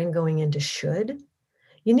your mind going into should,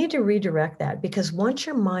 you need to redirect that, because once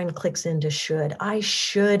your mind clicks into should, I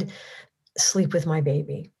should sleep with my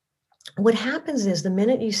baby. what happens is the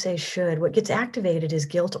minute you say should, what gets activated is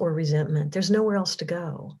guilt or resentment. There's nowhere else to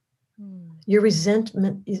go. Your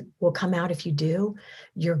resentment will come out if you do.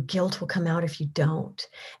 Your guilt will come out if you don't.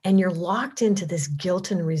 And you're locked into this guilt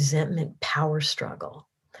and resentment power struggle.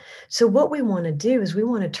 So what we want to do is we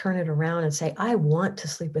want to turn it around and say, I want to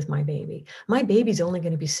sleep with my baby. My baby's only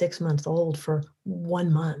going to be 6 months old for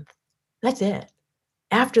 1 month. That's it.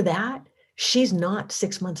 After that, she's not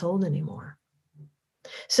 6 months old anymore.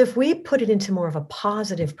 So if we put it into more of a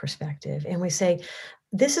positive perspective and we say,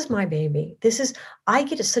 this is my baby. I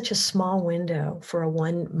get such a small window for a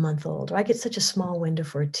 1 month old, or I get such a small window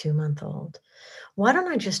for a 2 month old. Why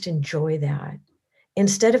don't I just enjoy that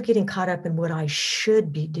instead of getting caught up in what I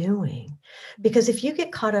should be doing? Because if you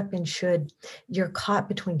get caught up in should, you're caught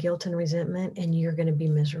between guilt and resentment, and you're going to be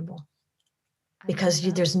miserable because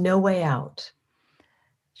there's no way out.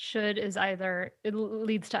 Should is it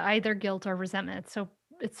leads to either guilt or resentment.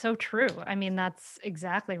 It's so true. I mean, that's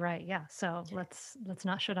exactly right. Yeah. So let's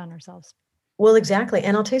not should on ourselves. Well, exactly.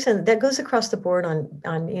 And I'll tell you something that goes across the board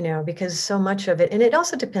on, because so much of it, and it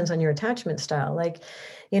also depends on your attachment style. Like,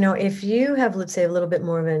 if you have, let's say, a little bit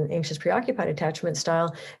more of an anxious, preoccupied attachment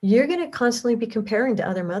style, you're going to constantly be comparing to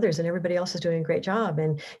other mothers, and everybody else is doing a great job.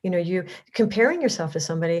 And, you comparing yourself to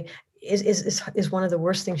somebody is one of the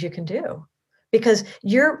worst things you can do, because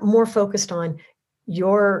you're more focused on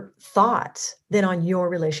your thoughts than on your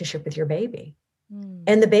relationship with your baby.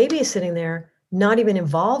 And the baby is sitting there not even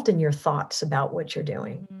involved in your thoughts about what you're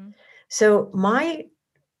doing. So my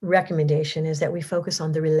recommendation is that we focus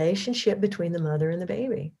on the relationship between the mother and the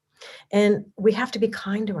baby. And we have to be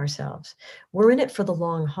kind to ourselves. We're in it for the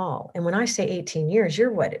long haul. And when I say 18 years,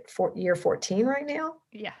 you're what, at year 14 right now?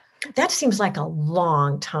 Yeah. That seems like a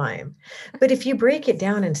long time. But if you break it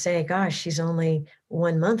down and say, gosh, she's only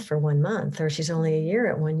 1 month for 1 month, or she's only a year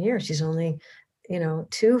at 1 year, she's only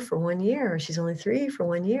 2 for 1 year, or she's only 3 for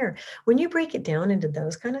 1 year. When you break it down into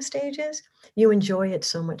those kind of stages, you enjoy it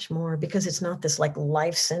so much more, because it's not this like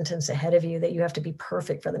life sentence ahead of you that you have to be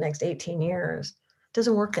perfect for the next 18 years. It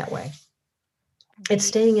doesn't work that way. It's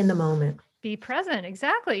staying in the moment. Be present.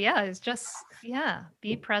 Exactly. Yeah. It's just,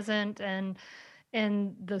 be present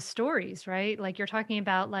and the stories, right? Like you're talking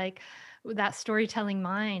about, like that storytelling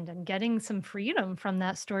mind, and getting some freedom from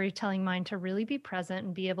that storytelling mind to really be present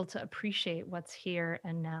and be able to appreciate what's here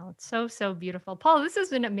and now. It's so, so beautiful. Paul, this has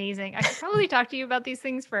been amazing. I could probably talk to you about these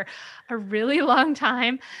things for a really long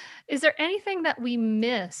time. Is there anything that we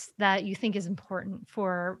miss that you think is important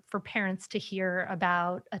for parents to hear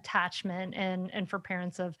about attachment and for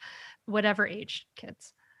parents of whatever age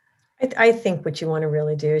kids? I think what you want to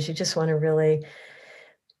really do is you just want to really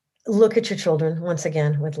look at your children once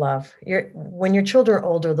again with love. When your children are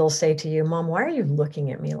older, they'll say to you, Mom, why are you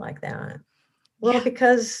looking at me like that? Well,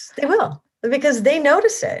 because they will, because they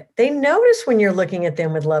notice it. They notice when you're looking at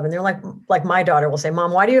them with love, and they're like my daughter will say,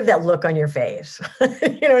 Mom, why do you have that look on your face?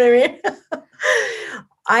 You know what I mean?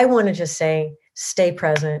 I want to just say, stay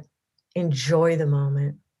present, enjoy the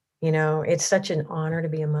moment. It's such an honor to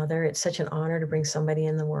be a mother. It's such an honor to bring somebody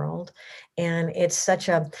in the world. And it's such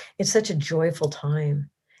a joyful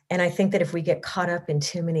time. And I think that if we get caught up in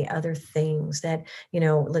too many other things that,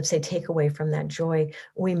 let's say, take away from that joy,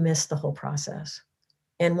 we miss the whole process.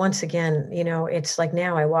 And once again, it's like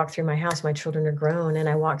now I walk through my house, my children are grown, and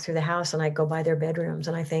I walk through the house and I go by their bedrooms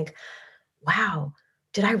and I think, wow,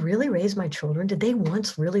 did I really raise my children? Did they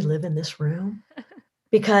once really live in this room?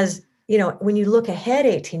 Because when you look ahead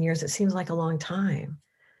 18 years, it seems like a long time.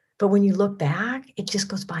 But when you look back, it just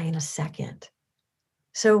goes by in a second.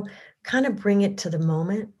 So kind of bring it to the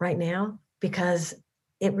moment right now, because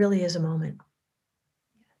it really is a moment.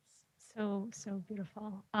 Yes. So, so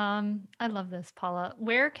beautiful. I love this, Paula.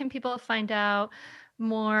 Where can people find out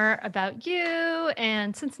more about you?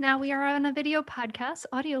 And since now we are on a video podcast,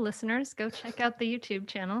 audio listeners, go check out the YouTube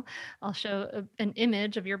channel. I'll show an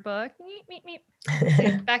image of your book. See,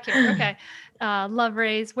 back here. Okay. Love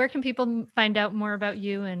Raise. Where can people find out more about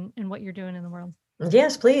you and what you're doing in the world?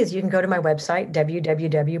 Yes, please. You can go to my website,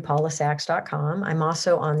 www.paulasachs.com. I'm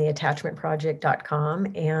also on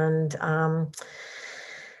theattachmentproject.com. And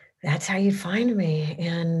that's how you find me.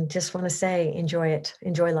 And just want to say, enjoy it.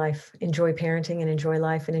 Enjoy life. Enjoy parenting and enjoy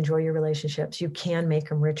life and enjoy your relationships. You can make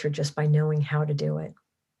them richer just by knowing how to do it.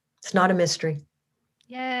 It's not a mystery.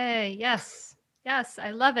 Yay. Yes. Yes.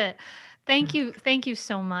 I love it. Thank you. Thank you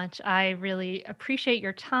so much. I really appreciate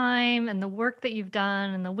your time and the work that you've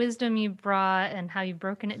done and the wisdom you've brought and how you've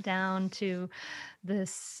broken it down to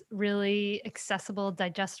this really accessible,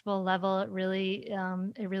 digestible level. It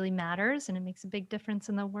really matters, and it makes a big difference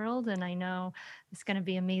in the world. And I know it's going to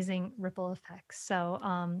be amazing ripple effects. So,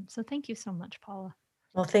 so thank you so much, Paula.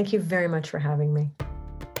 Well, thank you very much for having me.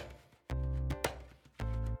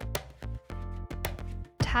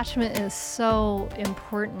 Attachment is so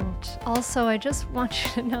important. Also, I just want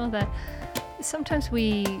you to know that sometimes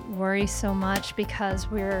we worry so much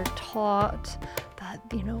because we're taught that,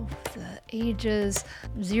 the ages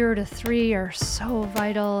 0 to 3 are so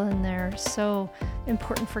vital and they're so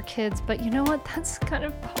important for kids. But you know what? That's kind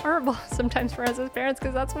of horrible sometimes for us as parents,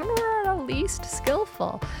 because that's when we're the least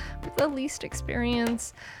skillful, with the least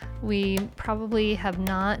experience. We probably have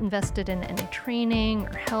not invested in any training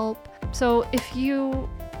or help. So if you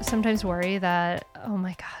sometimes worry that, oh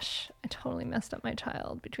my gosh, I totally messed up my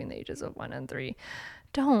child between the ages of 1 and 3,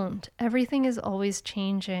 don't. Everything is always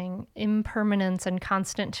changing. Impermanence and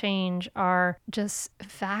constant change are just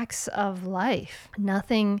facts of life.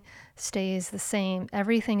 Nothing stays the same.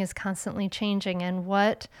 Everything is constantly changing, and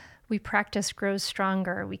what we practice grows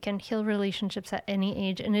stronger. We can heal relationships at any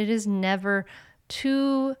age, and it is never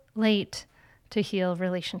too late to heal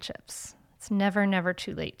relationships. It's never, never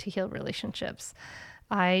too late to heal relationships.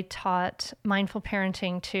 I taught mindful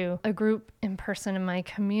parenting to a group in person in my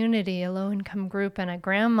community, a low-income group, and a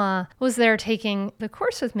grandma was there taking the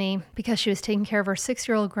course with me because she was taking care of her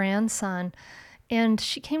 6-year-old grandson. And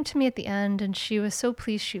she came to me at the end and she was so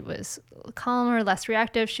pleased. She was calmer, less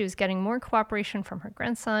reactive. She was getting more cooperation from her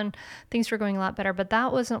grandson. Things were going a lot better, but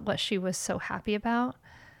that wasn't what she was so happy about.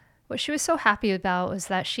 What she was so happy about was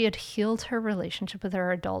that she had healed her relationship with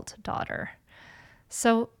her adult daughter.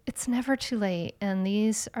 So it's never too late, and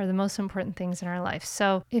these are the most important things in our life.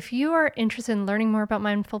 So if you are interested in learning more about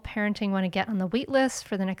mindful parenting, want to get on the wait list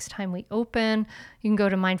for the next time we open, you can go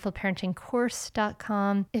to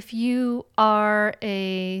mindfulparentingcourse.com. If you are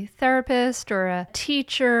a therapist or a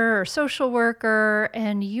teacher or social worker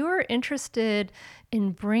and you're interested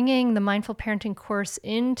in bringing the Mindful Parenting course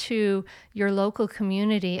into your local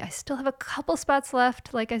community, I still have a couple spots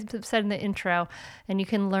left, like I said in the intro, and you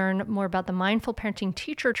can learn more about the Mindful Parenting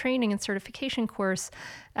Teacher Training and Certification course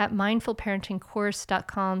at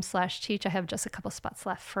mindfulparentingcourse.com/teach. I have just a couple spots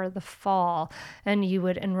left for the fall, and you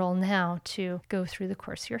would enroll now to go through the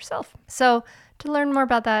course yourself. So to learn more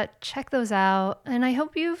about that, check those out. And I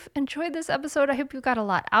hope you've enjoyed this episode. I hope you got a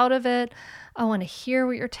lot out of it. I want to hear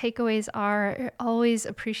what your takeaways are. I always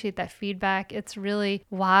appreciate that feedback. It's really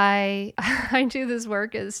why I do this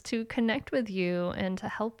work, is to connect with you and to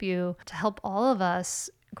help you, to help all of us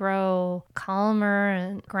grow calmer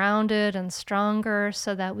and grounded and stronger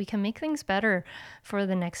so that we can make things better for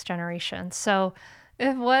the next generation. So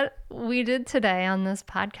if what we did today on this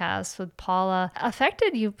podcast with Paula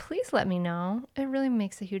affected you, please let me know. It really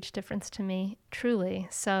makes a huge difference to me, truly.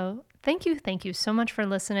 So thank you so much for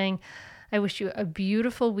listening. I wish you a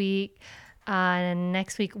beautiful week. And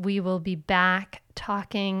next week we will be back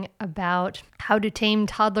talking about how to tame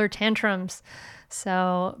toddler tantrums.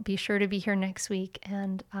 So be sure to be here next week,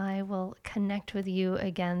 and I will connect with you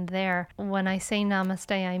again there. When I say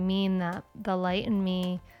namaste, I mean that the light in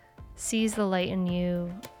me sees the light in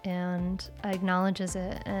you and acknowledges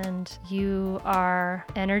it. And you are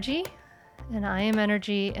energy, and I am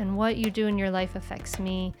energy, and what you do in your life affects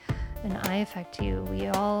me, and I affect you. We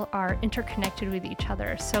all are interconnected with each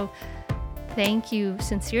other. So thank you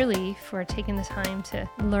sincerely for taking the time to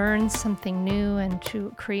learn something new and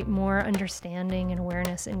to create more understanding and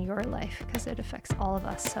awareness in your life, because it affects all of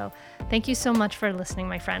us. So thank you so much for listening,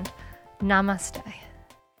 my friend. Namaste.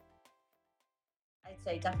 I'd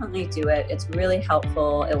say definitely do it. It's really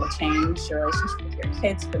helpful. It will change your relationship with your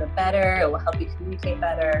kids for the better. It will help you communicate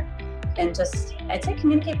better. And just, I'd say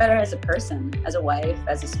communicate better as a person, as a wife,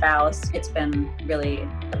 as a spouse. It's been really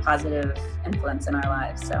a positive influence in our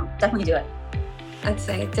lives. So definitely do it. I'd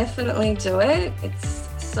say definitely do it. It's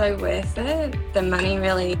so worth it. The money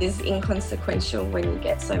really is inconsequential when you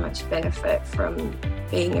get so much benefit from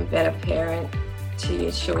being a better parent to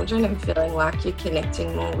your children and feeling like you're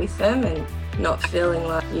connecting more with them and not feeling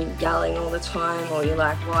like you're yelling all the time or you're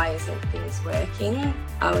like, why isn't things working?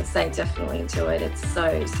 I would say definitely do it. It's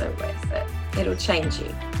so worth it. It'll change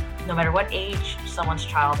you. No matter what age someone's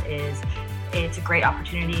child is, it's a great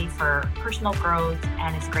opportunity for personal growth,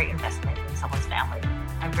 and it's a great investment in someone's family.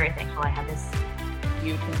 I'm very thankful I had this.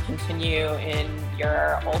 You can continue in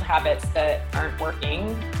your old habits that aren't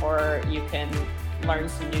working, or you can learn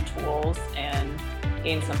some new tools and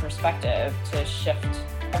gain some perspective to shift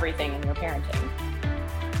everything in your parenting.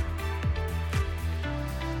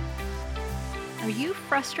 Are you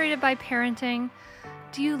frustrated by parenting?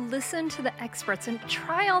 Do you listen to the experts and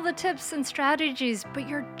try all the tips and strategies, but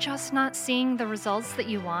you're just not seeing the results that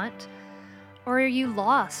you want? Or are you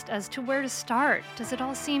lost as to where to start? Does it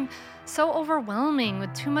all seem so overwhelming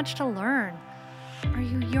with too much to learn? Are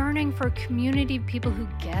you yearning for a community of people who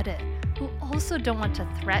get it, who also don't want to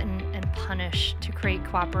threaten and punish to create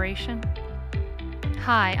cooperation?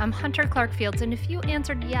 Hi, I'm Hunter Clark-Fields, and if you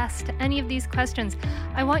answered yes to any of these questions,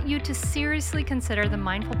 I want you to seriously consider the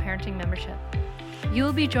Mindful Parenting membership. You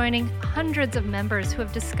will be joining hundreds of members who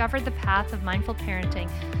have discovered the path of mindful parenting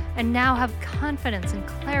and now have confidence and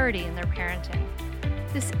clarity in their parenting.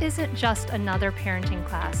 This isn't just another parenting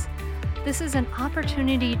class. This is an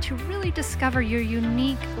opportunity to really discover your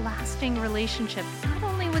unique, lasting relationship, not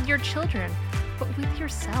only with your children, but with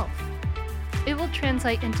yourself. It will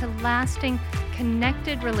translate into lasting,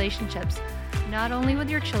 connected relationships, not only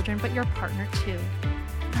with your children, but your partner too.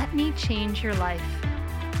 Let me change your life.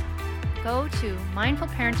 Go to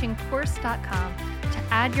mindfulparentingcourse.com to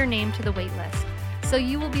add your name to the waitlist, so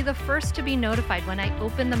you will be the first to be notified when I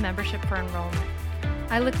open the membership for enrollment.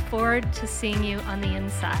 I look forward to seeing you on the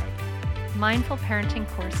inside.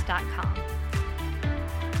 mindfulparentingcourse.com.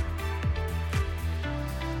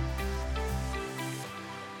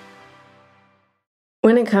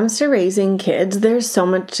 When it comes to raising kids, there's so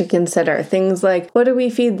much to consider. Things like, what do we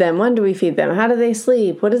feed them? When do we feed them? How do they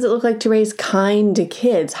sleep? What does it look like to raise kind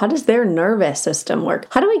kids? How does their nervous system work?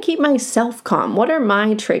 How do I keep myself calm? What are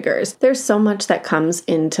my triggers? There's so much that comes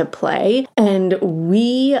into play, and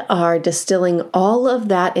we are distilling all of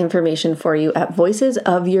that information for you at Voices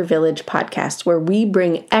of Your Village podcast, where we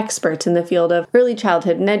bring experts in the field of early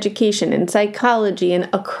childhood and education and psychology and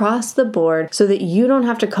across the board so that you don't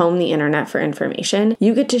have to comb the internet for information.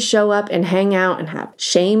 You get to show up and hang out and have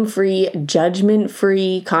shame-free,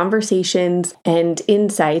 judgment-free conversations and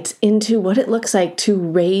insights into what it looks like to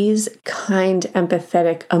raise kind,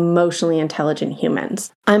 empathetic, emotionally intelligent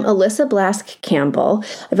humans. I'm Alyssa Blask Campbell.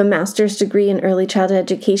 I have a master's degree in early childhood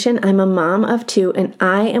education. I'm a mom of 2, and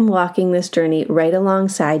I am walking this journey right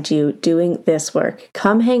alongside you doing this work.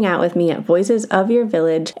 Come hang out with me at Voices of Your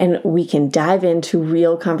Village, and we can dive into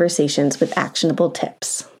real conversations with actionable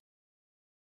tips.